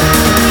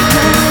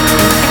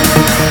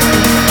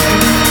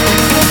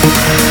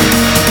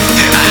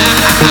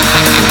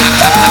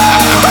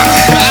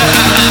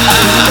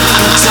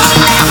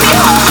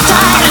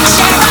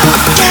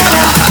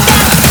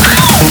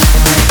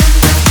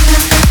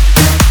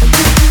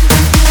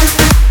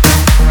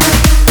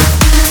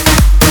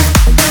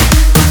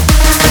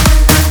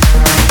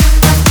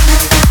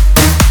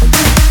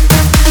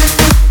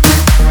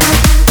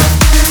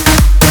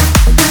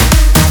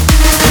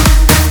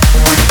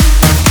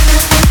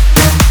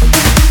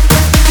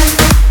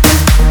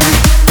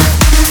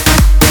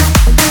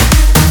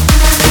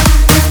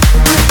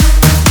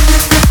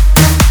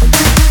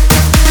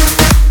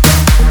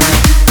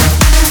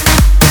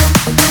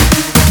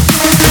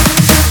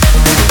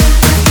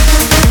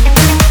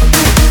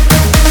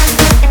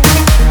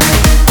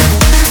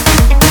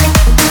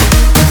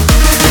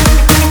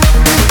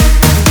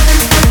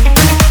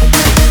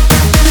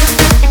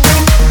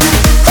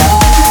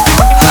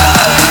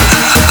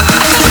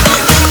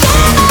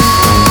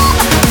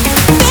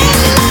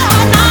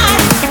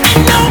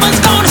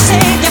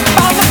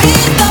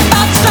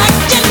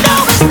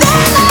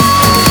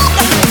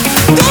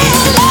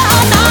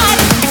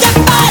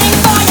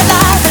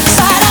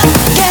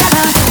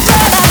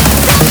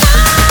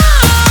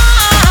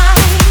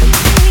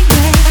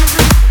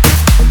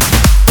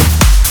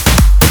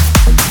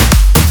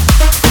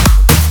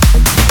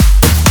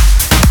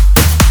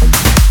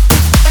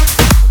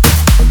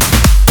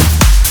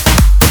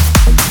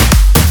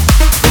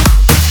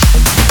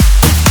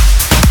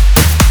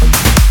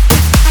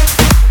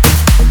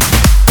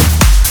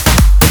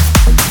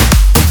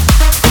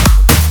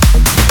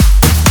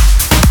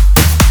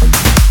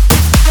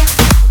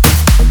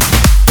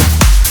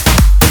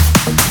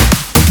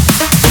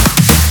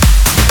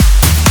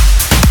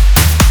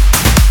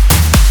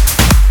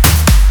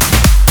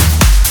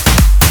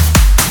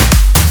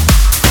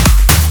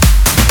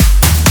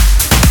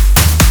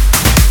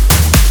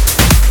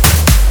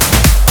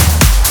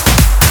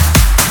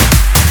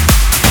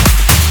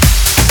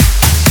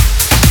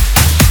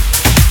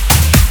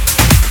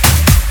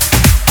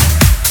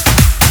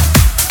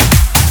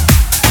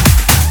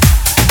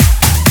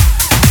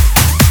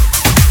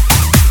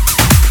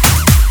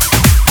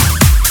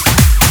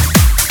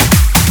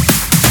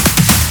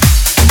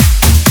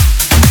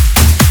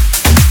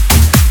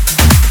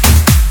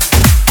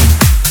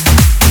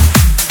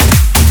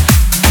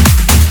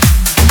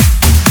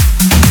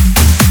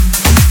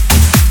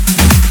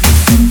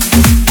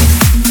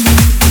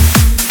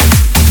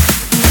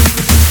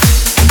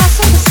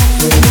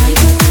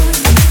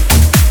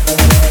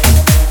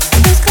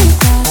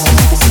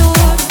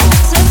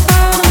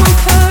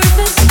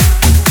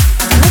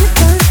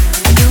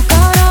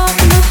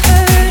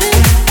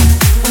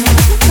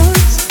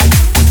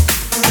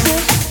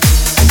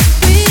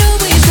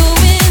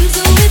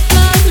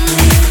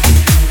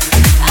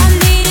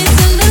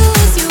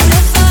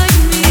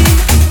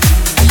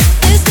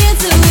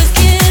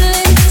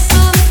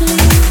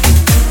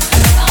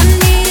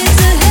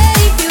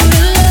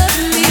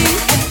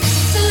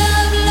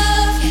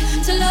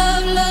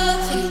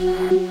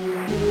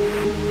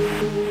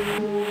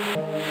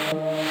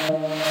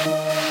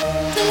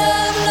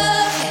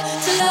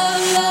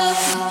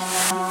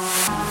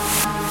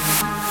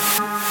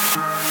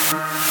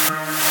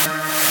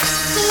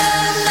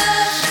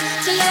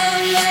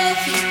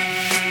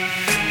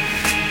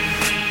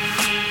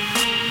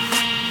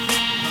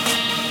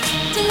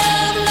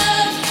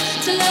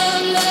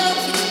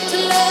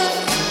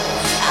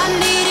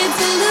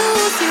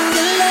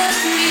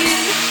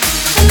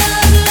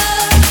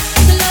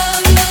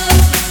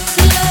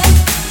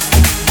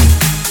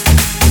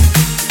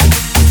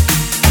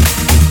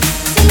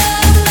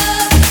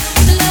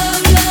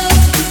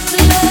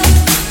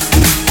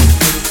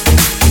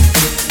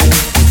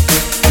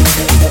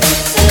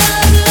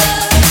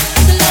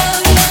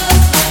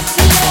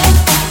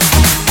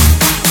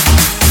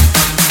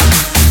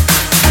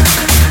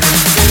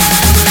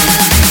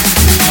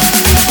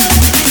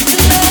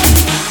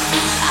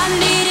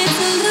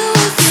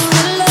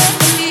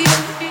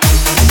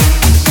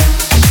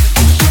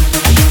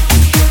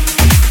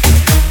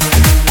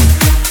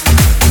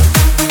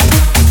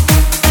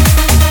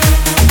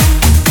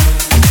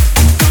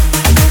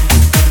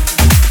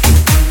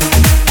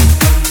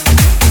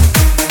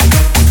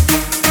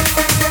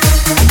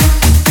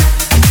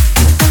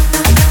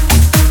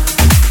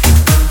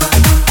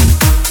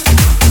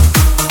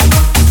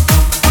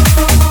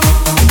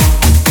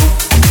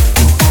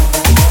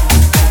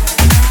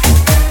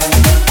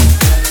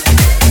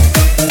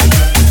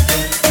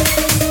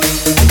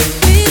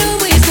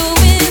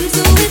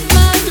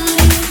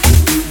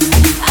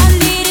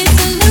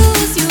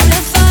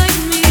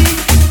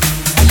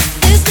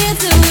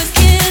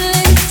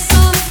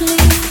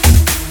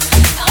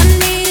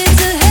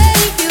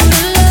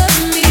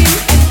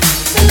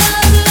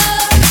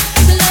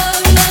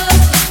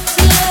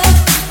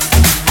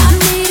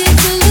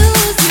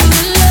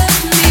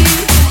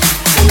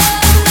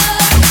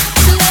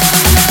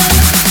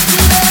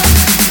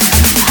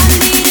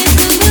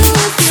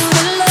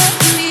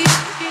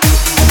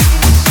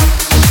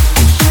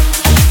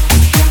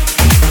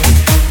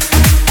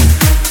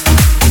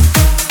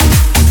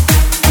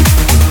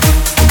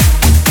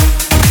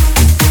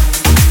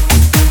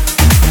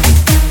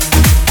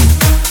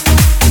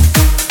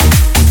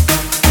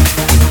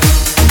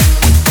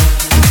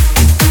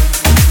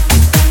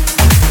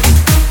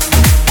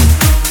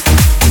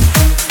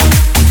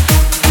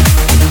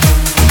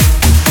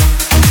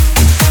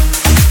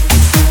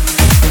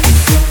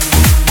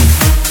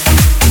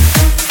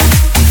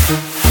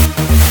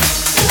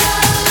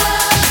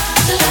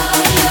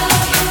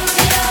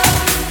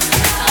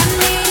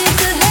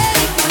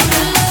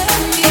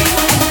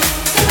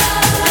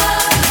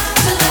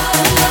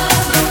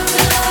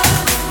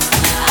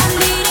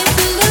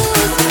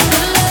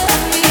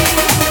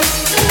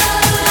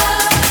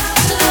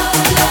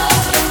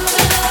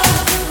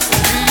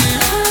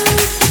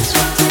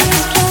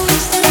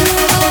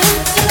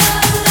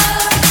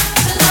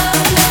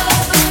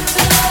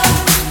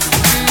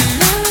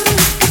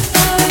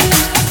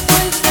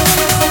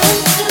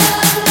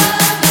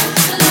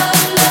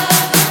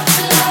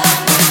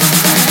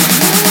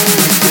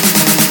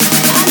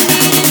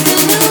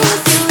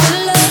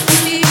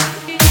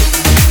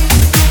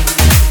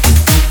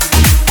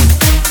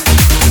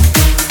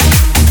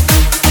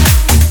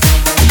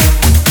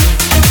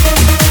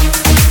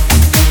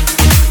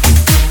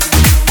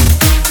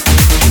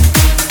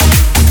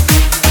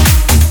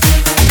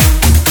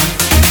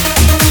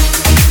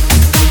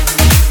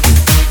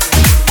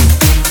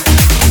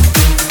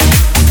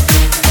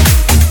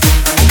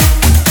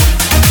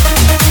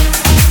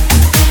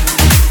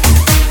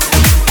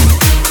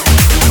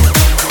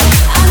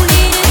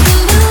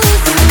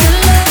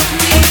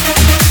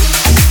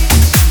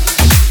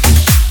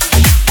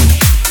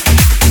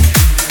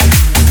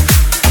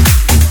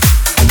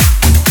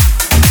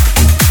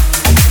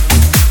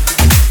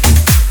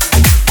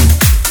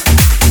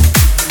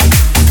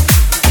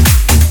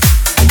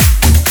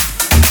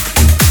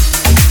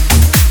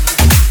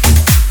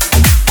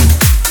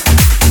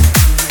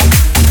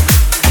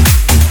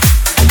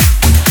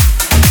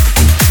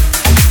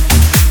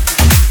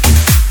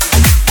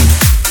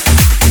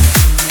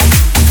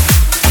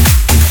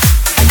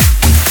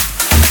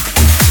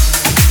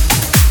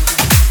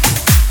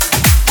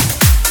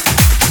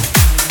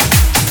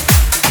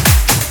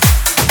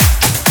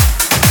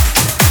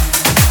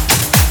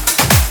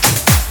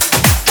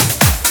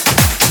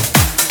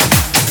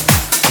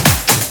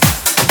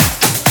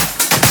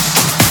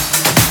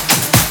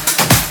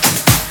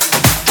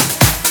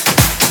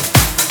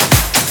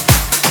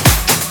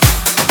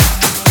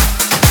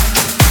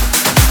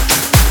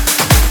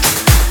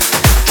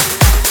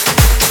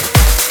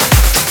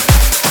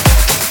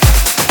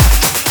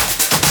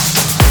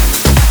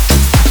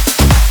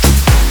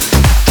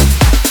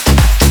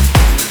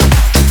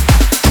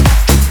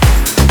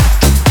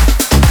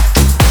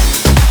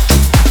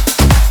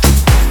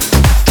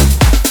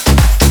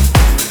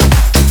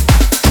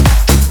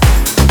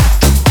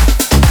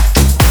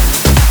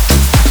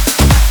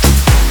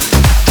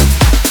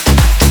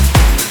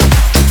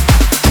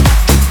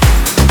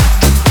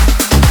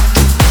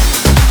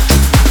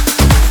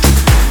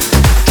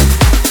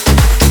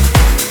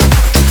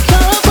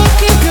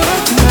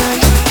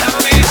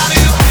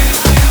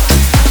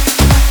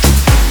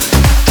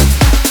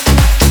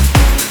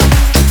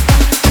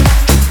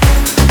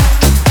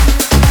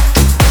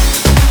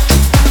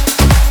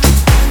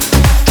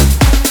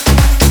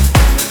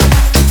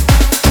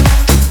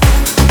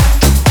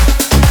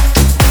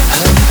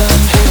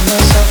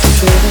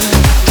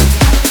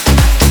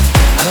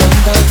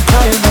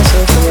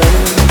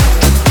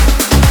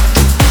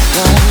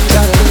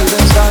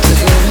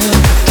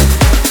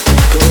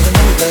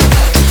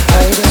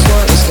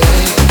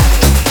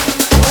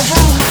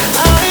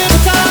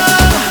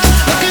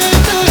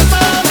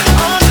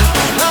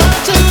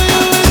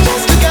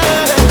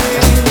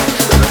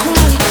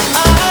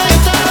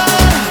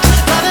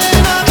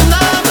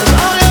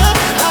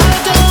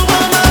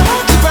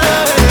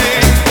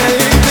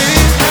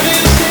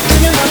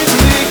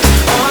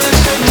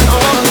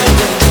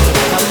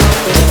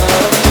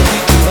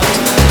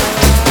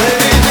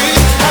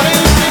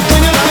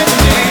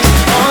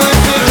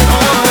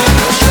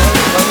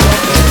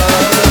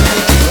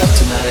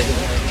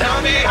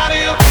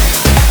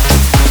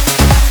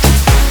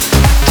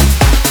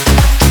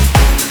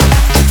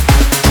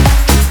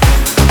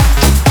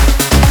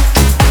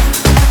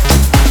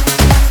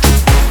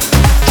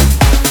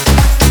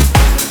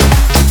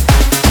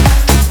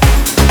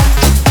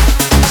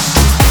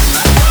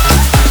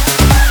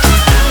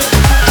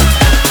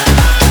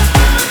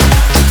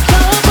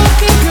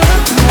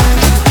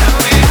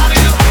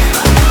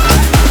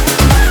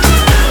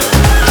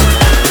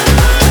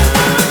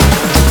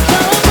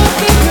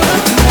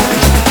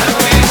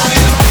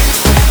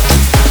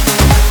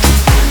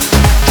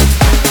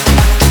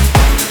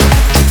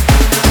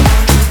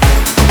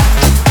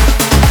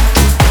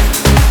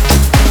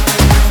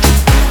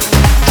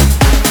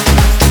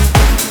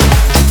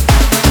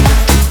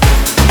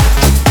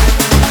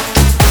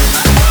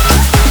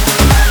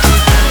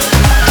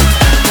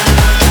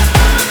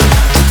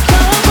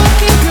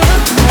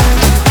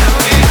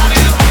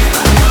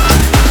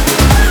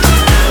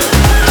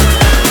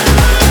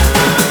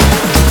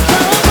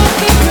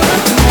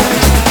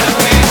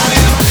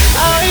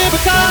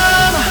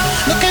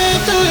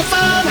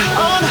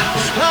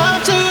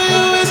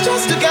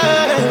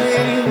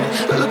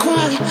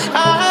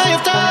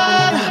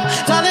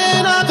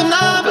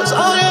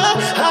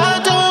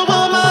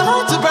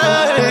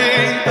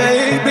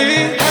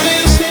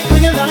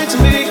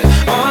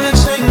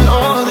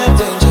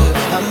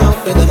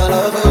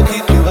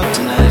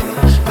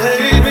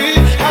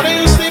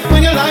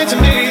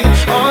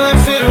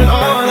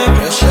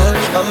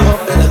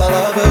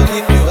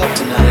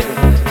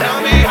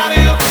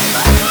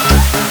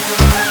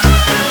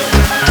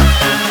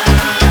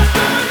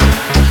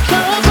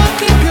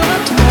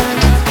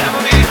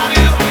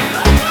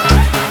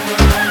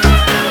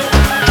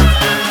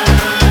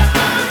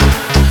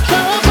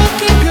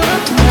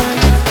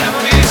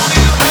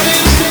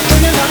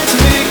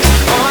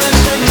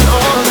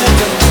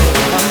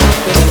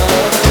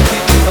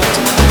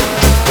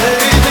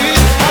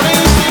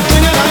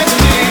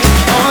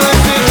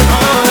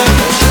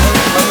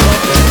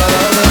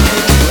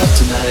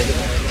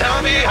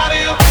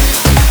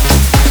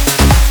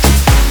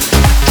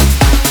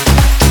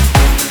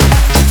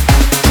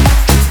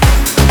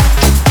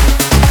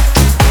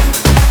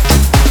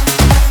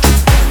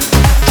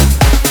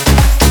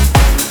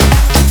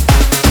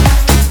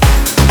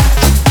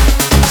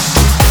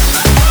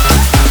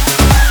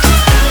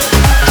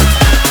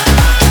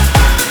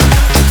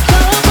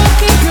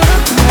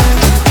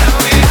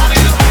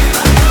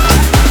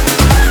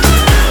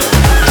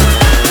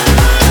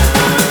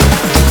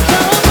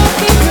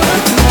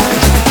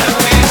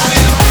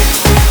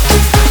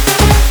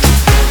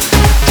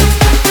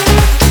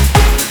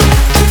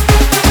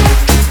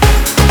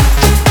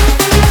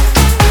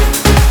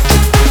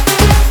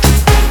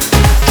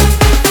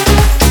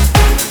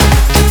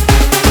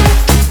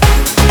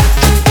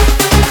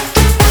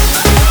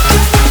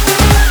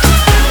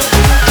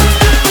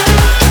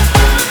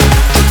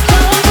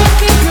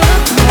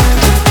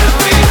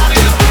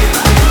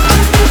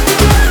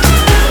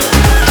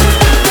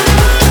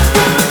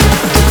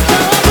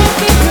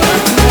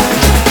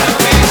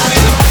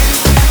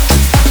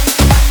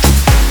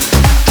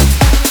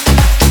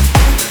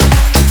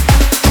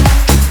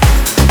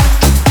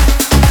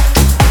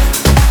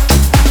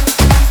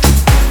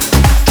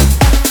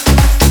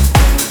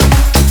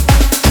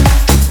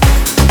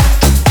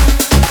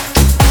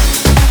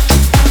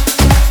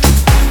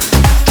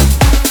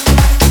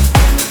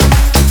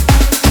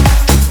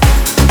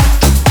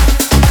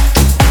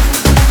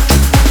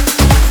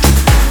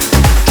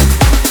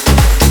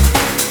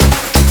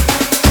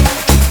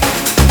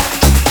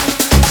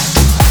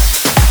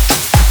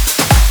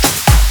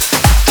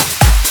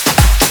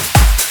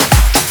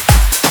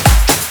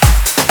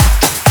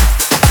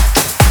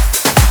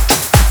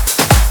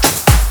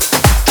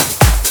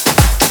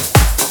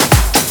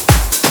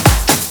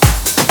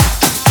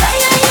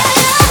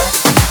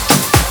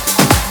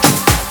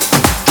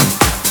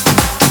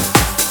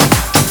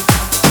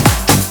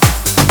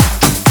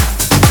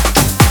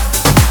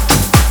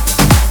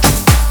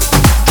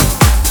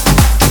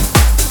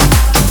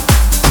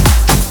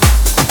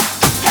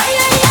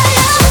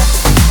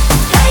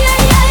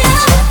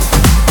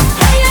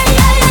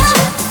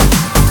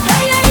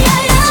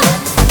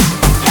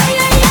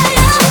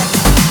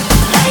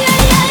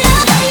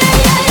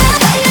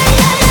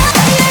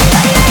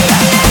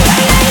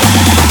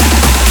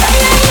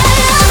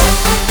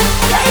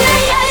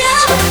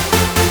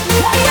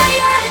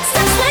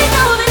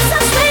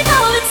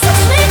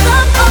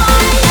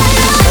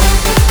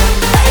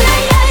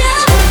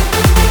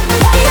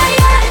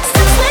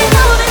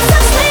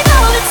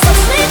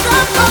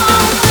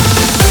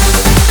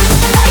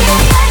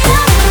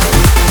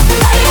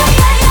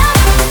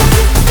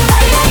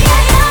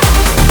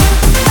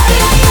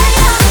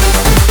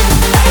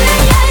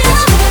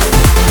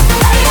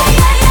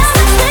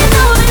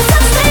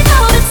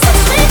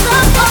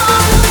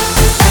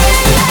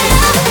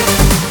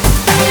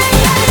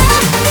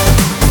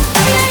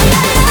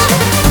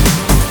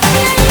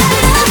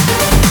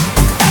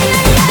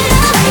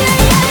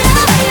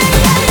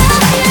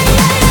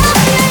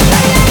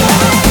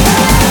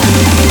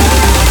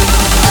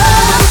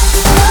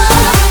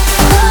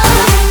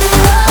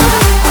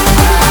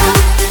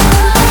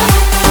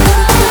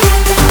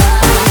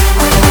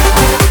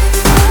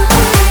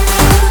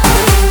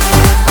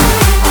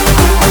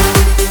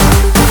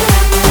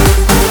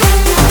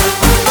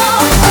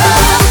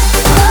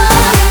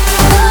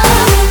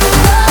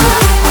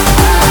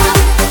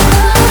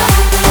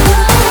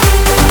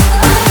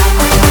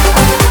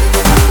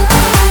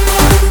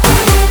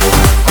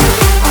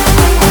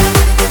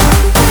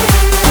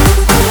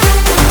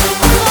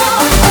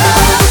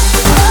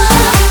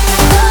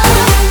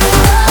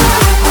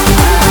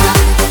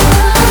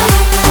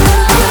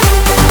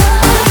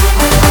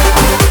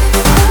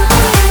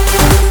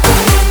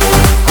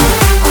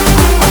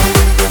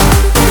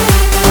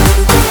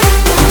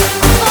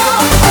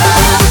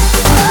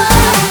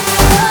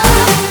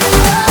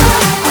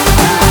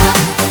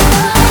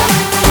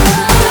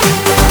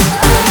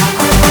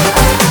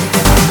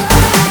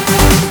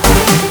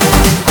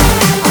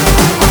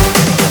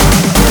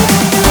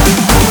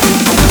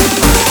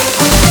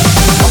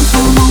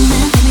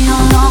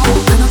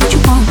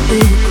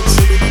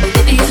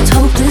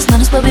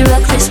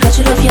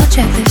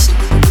 checklist.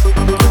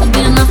 It won't be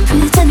enough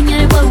pretending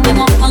it ain't what we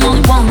want. I'll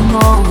only want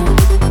more.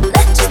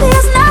 Let's just be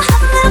us now,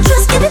 have a little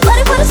trust, give your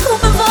body what it's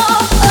hoping for.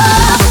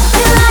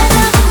 Stay light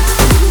up,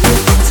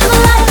 turn the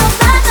light up,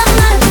 light up,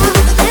 light up.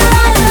 Stay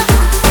light up,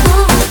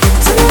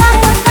 turn the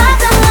light up,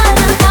 light up, light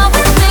up. Now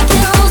we're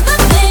making rules, but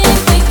they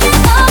ain't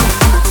waking up.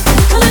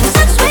 'Cause it's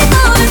such sweet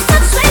love, it's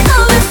such sweet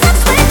love, it's such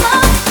sweet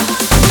love.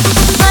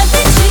 Might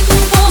be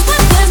cheating fools,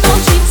 but there's no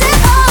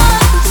cheating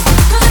us.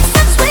 'Cause it's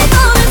such sweet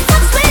love, it's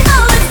such sweet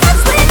love, it's such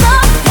sweet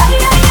love. Yeah,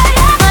 yeah, yeah,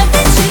 yeah. Might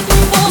be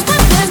cheating fools,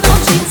 but there's no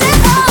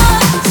cheating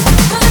us.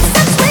 'Cause it's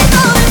such sweet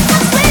love, it's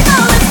such sweet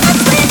love, it's such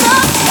sweet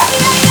love. Yeah,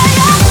 yeah, yeah,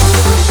 yeah.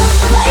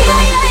 Yeah,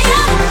 yeah, yeah,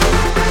 yeah.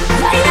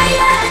 Yeah, yeah,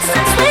 yeah. It's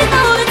such sweet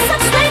love, it's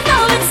such sweet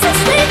love, it's such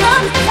sweet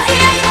love. Yeah,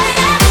 yeah, yeah,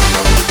 yeah.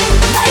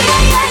 Yeah,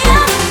 yeah, yeah,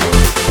 yeah.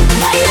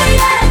 Yeah, yeah,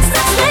 yeah. It's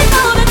such sweet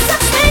love, it's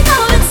such sweet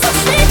love, it's such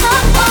sweet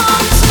love.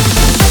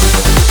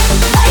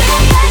 Yeah,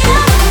 yeah, yeah,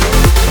 yeah.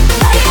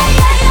 Yeah, yeah,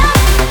 yeah, yeah.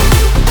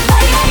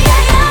 Yeah, yeah,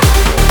 yeah, yeah.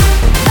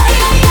 Yeah,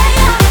 yeah, yeah,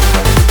 yeah.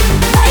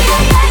 Yeah,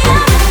 yeah, yeah,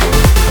 yeah.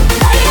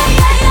 Yeah, yeah,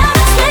 yeah, yeah.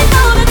 Sweet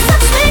love, it's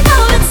such sweet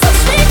love, it's such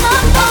sweet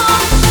love.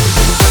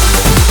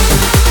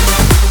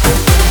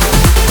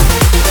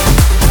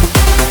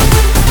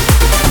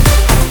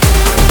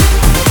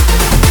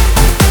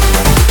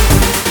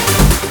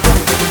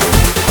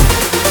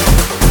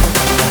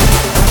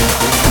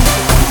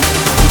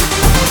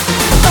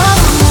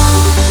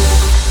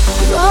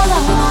 All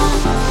I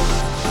want,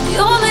 the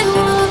only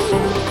one,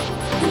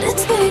 and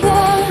it's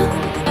bigger.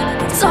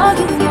 It's all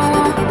you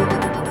want,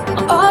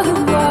 all you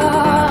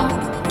want.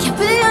 Can't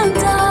be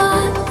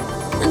undone,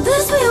 and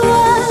this we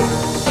want.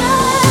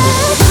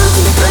 Yeah,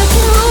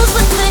 breaking rules,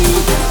 but they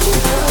ain't breaking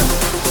love.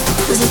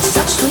 'Cause it's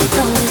such sweet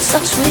love, it's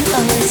such sweet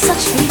love, it's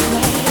such sweet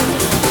love.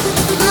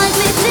 Might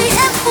be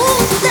cheating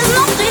fools, there's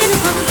no cheating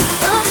from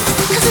love.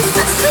 'Cause it's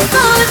such sweet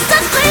love, it's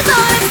such sweet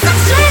love, it's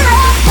such sweet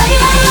love. Yeah,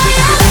 yeah, yeah,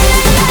 yeah.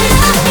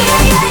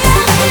 Yeah, yeah,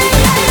 yeah.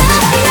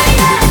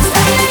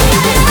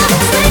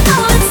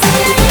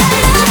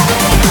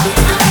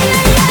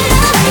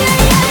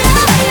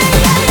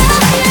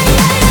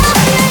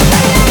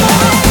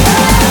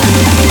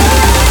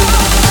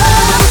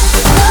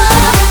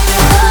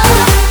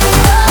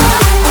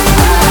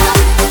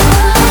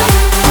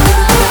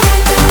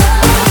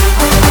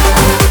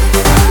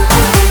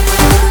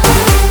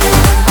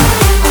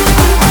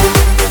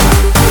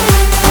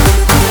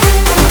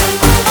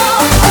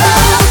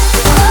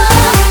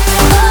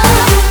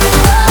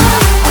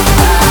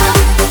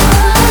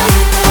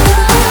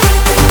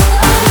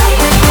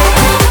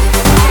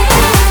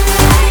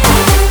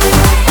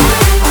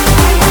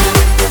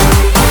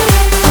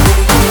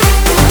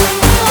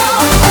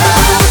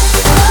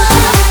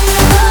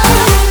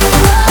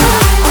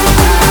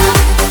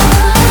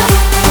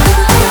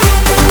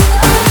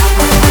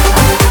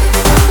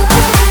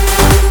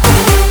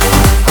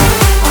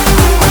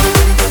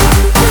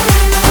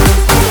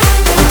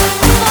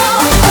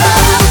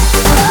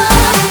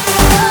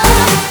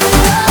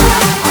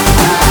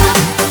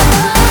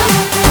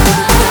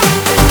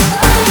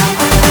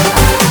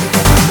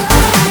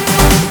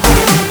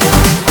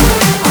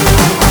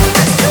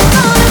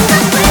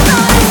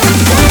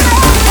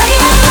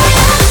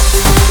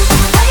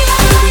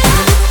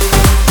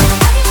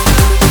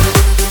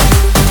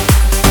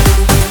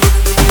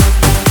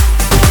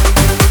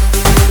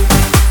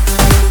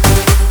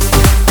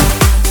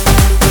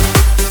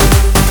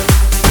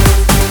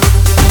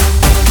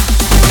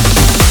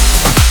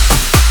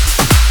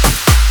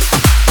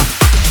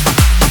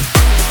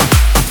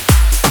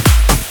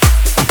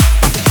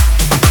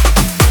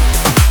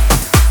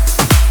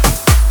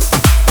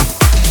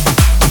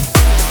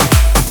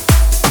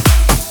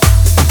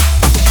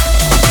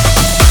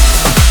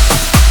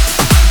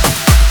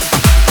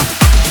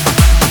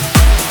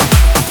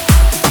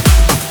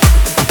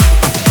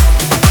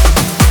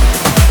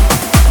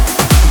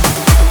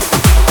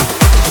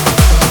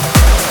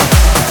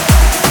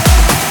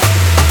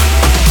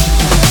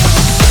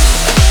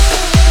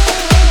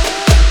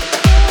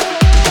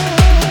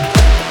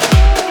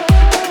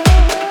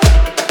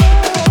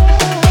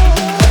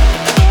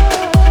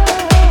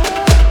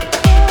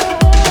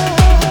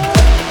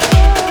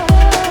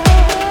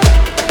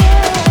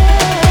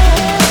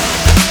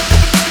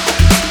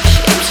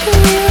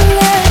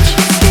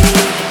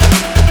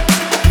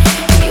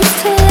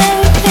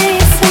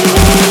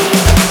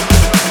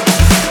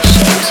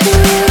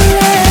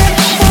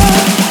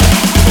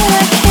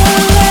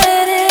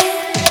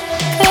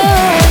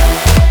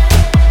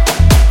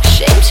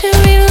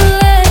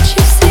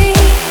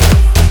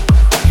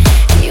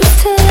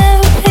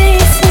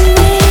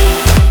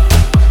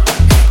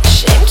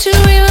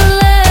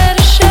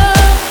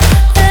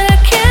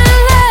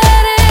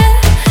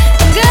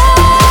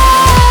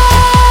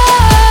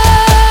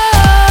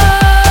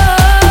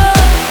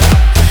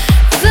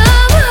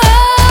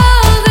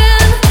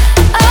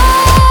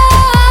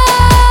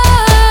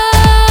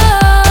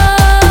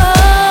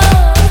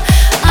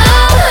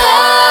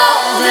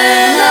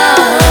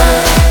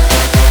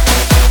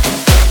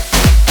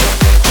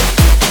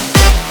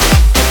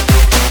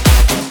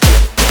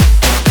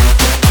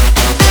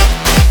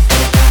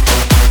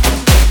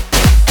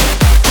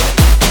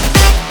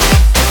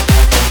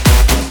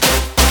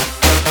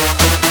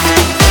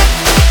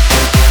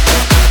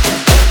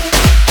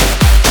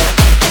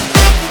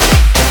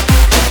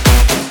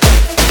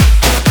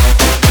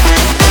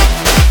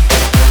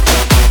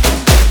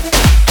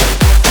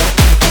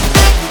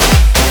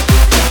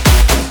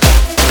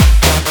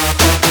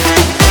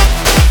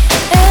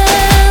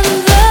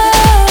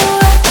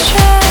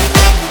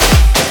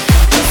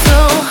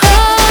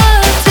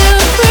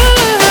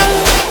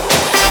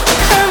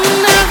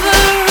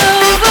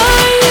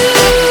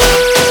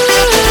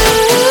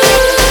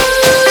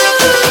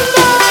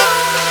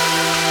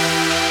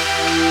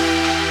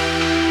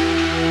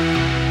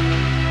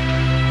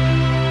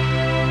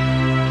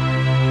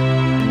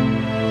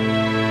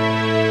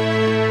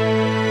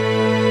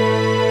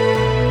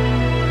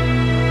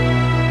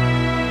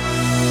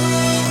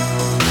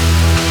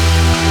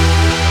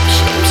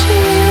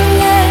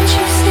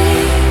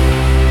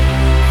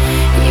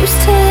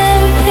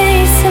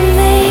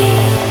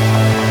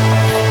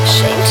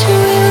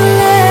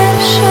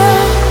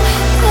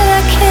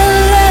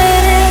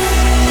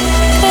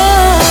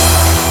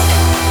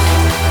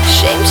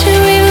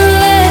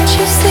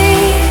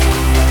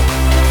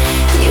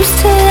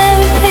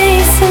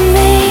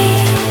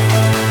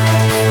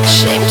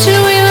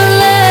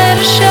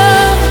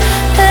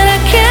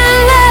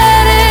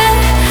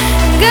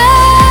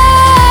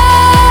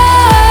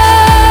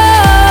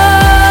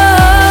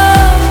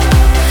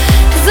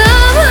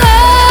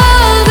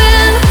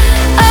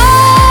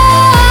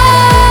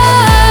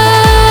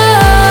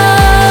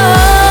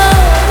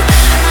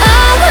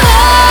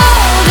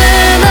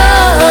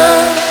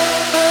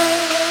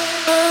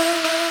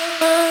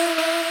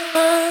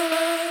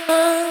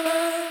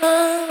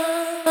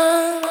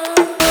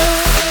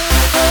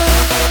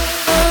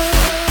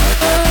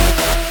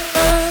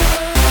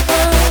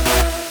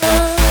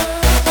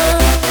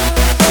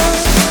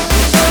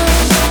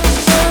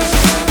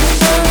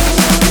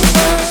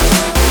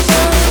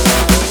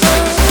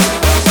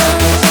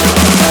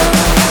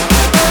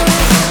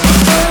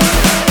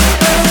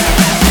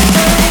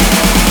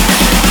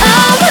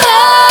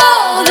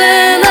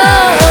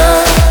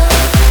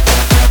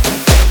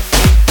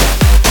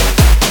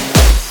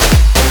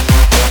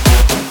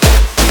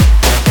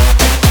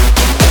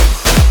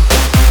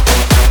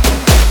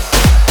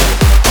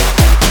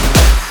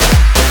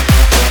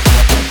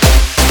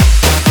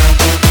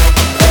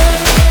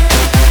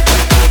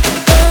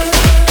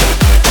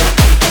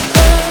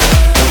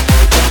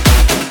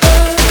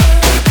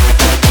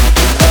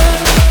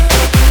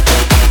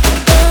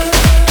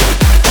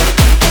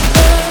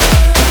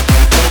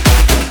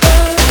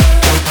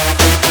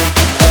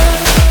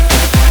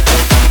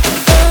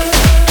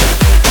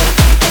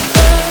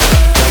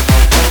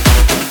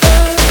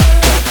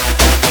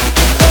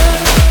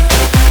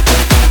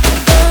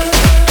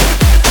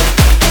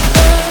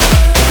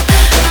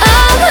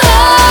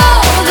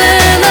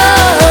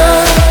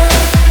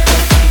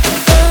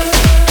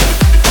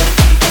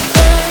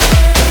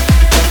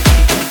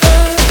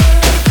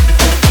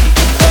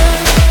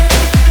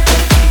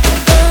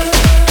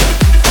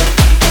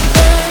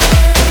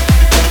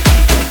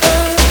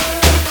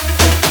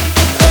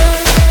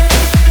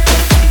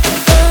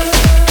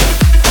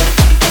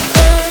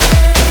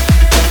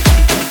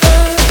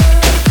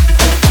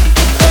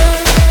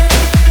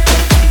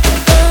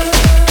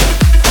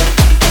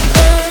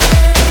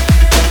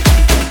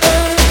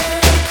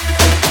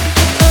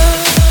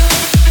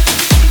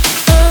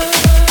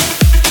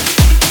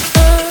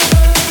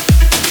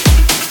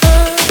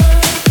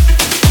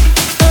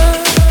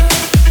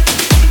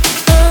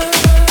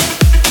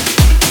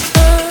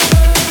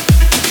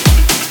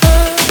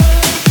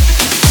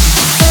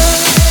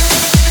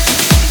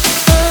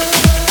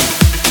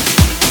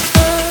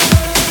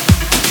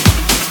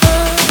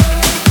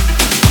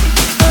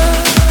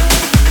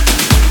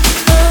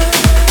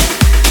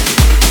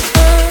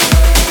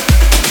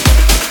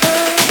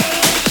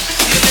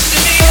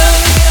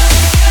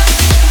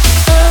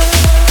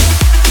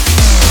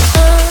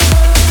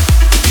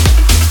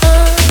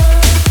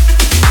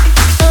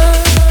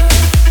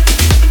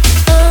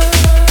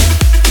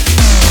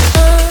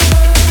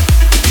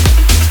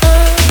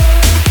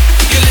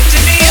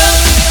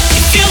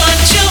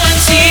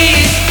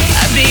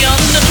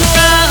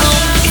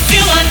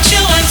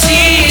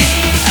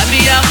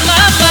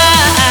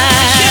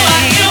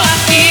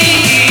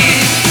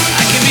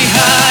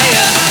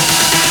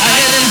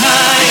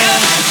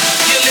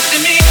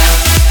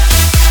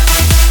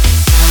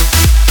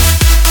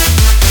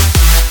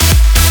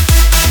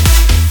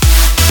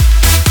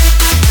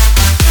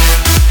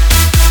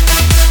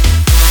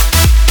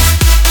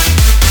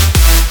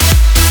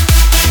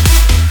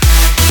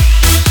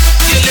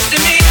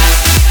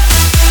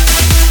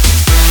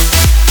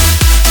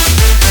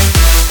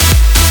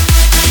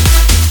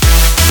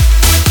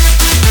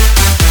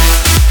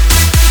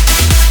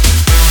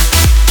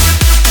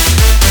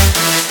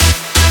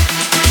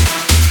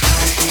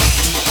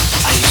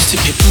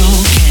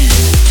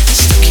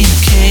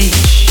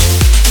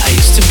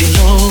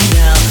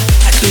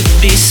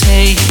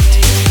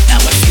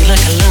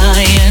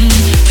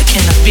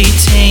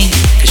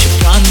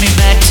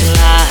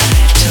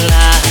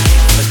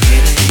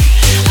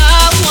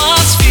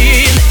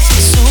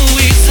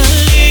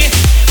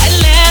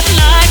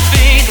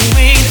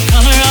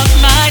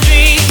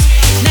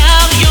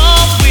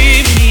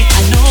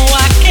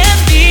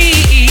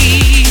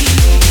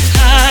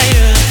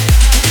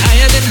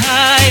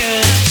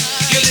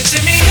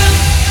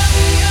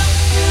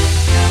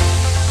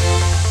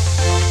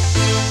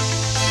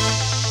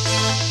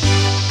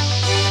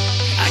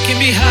 can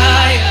be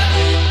higher.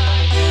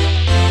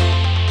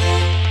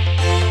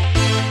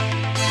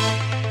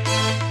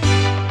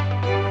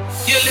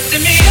 You're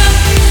lifting me up.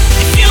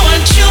 If you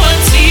want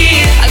tea,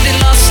 I've been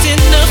lost in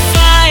the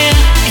fire.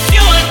 If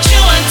you want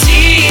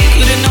tea,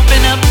 couldn't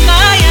open up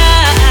my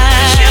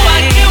eyes.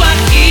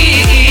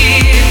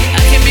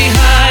 I can be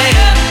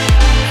higher,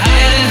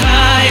 higher and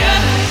higher.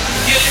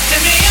 You're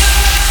lifting me up.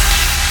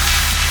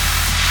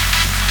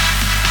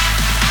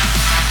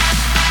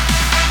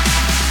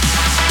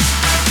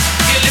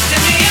 You're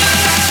lifting me up.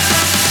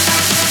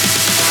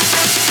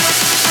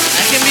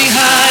 I can be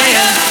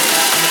higher,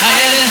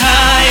 higher and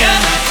higher.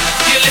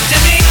 You're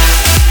lifting me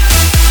up.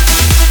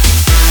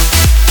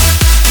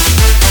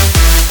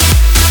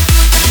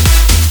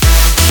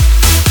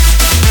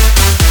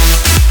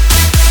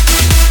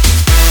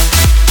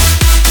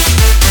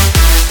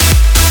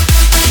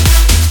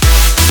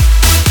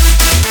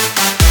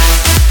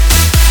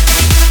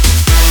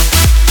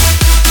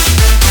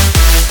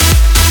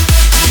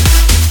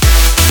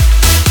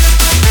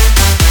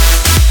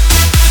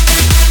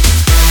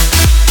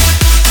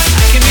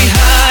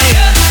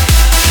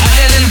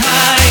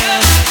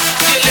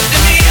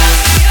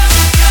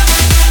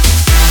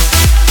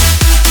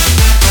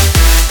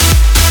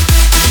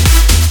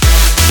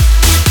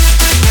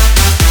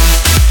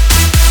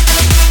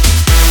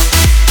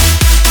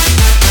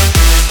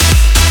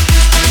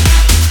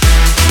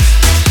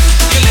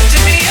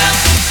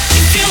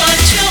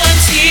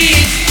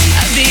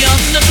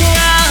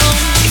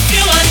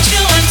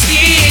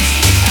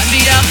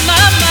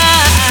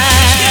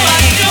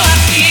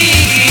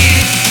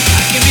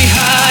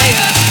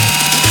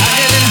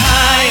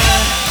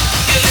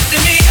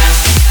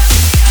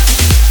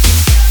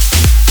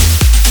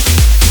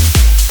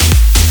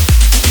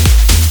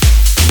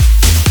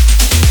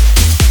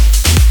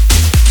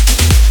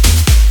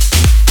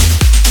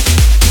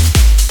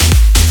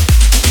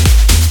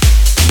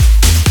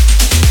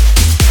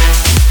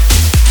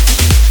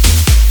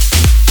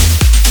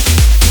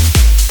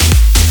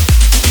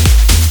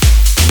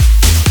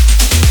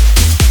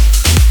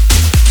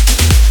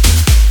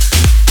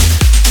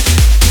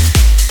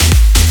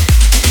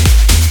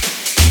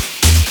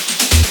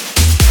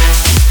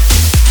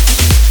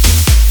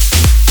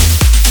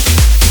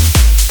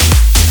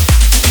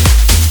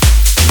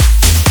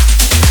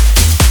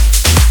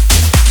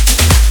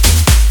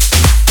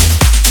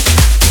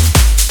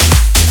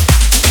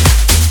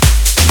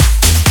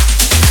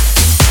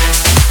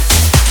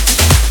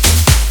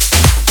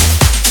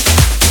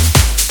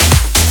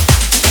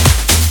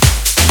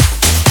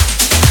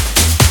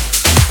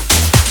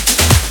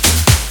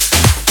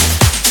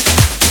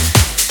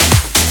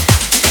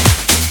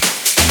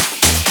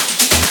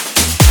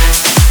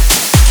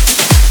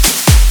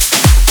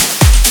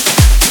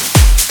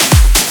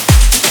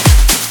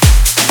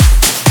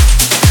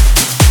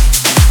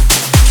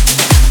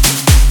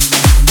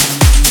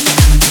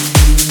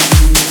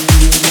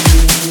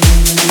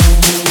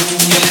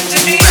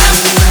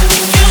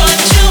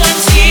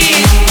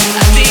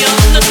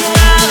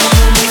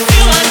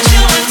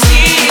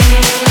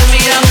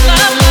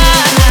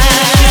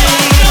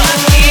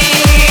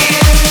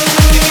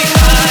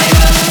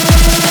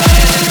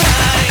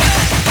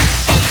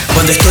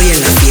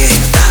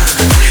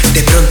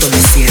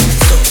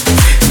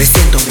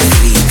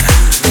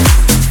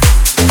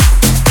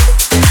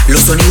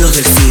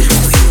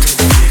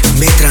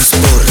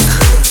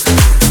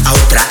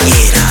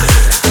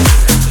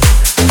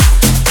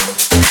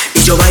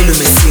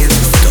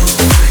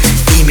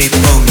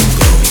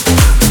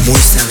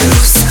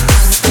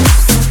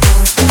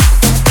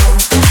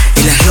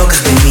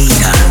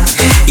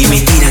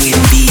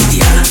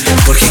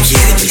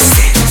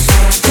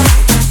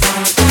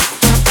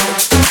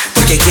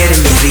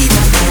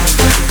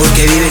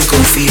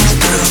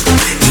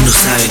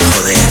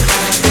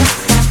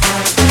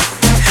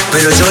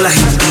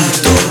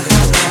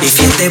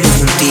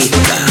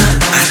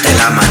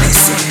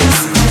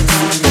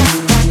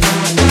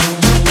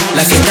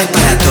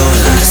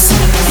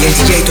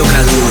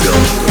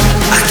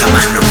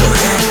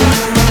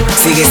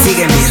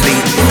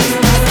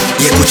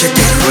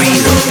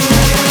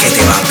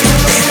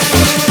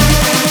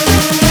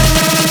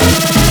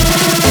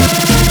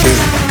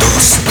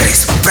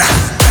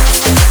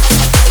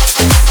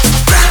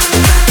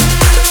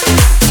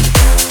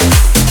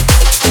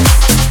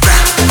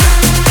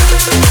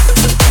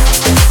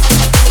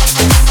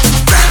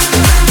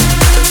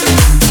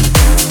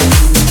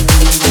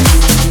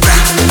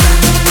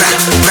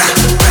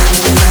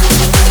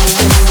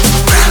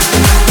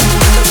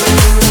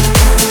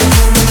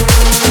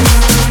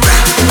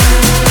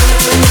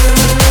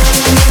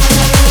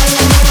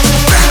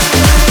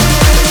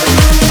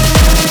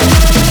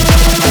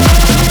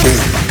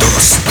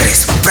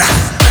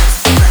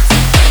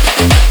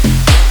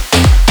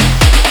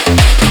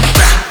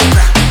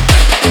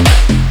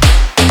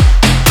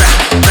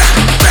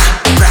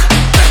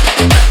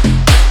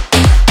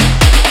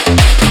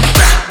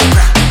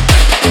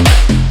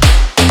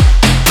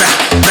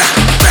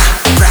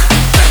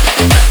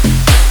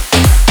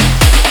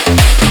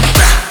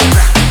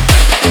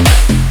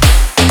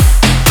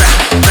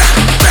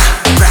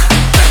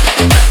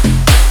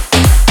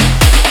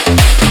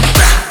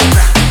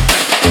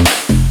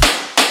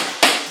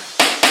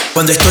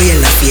 Cuando estoy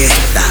en la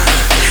fiesta,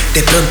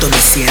 de pronto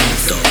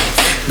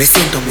me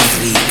siento muy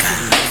rica.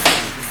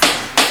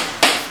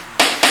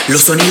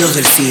 Los sonidos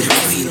del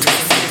circuit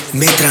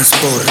me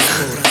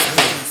transportan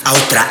a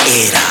otra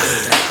era.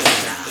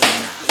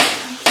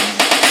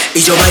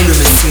 Y yo bailo y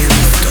me siento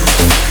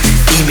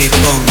y me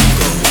pongo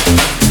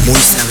muy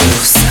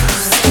sabrosa.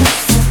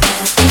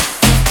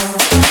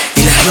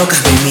 Y las locas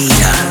me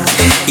miran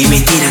y me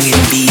tiran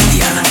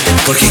envidia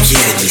porque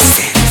quieren mi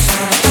ser.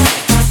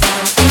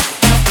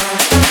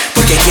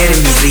 Porque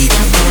quieren mi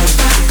ritmo,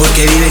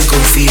 porque viven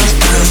con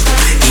filtro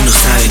y no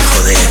saben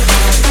joder.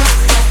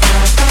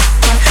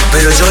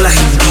 Pero yo las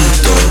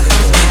invito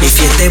y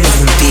fiestemos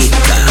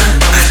juntica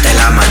hasta el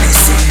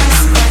amanecer.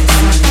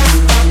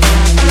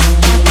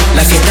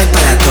 La fiesta es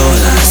para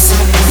todas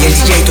y el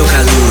DJ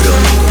toca duro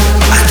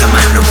hasta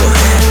más no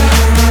poder.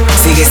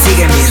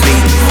 Sigue mi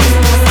ritmo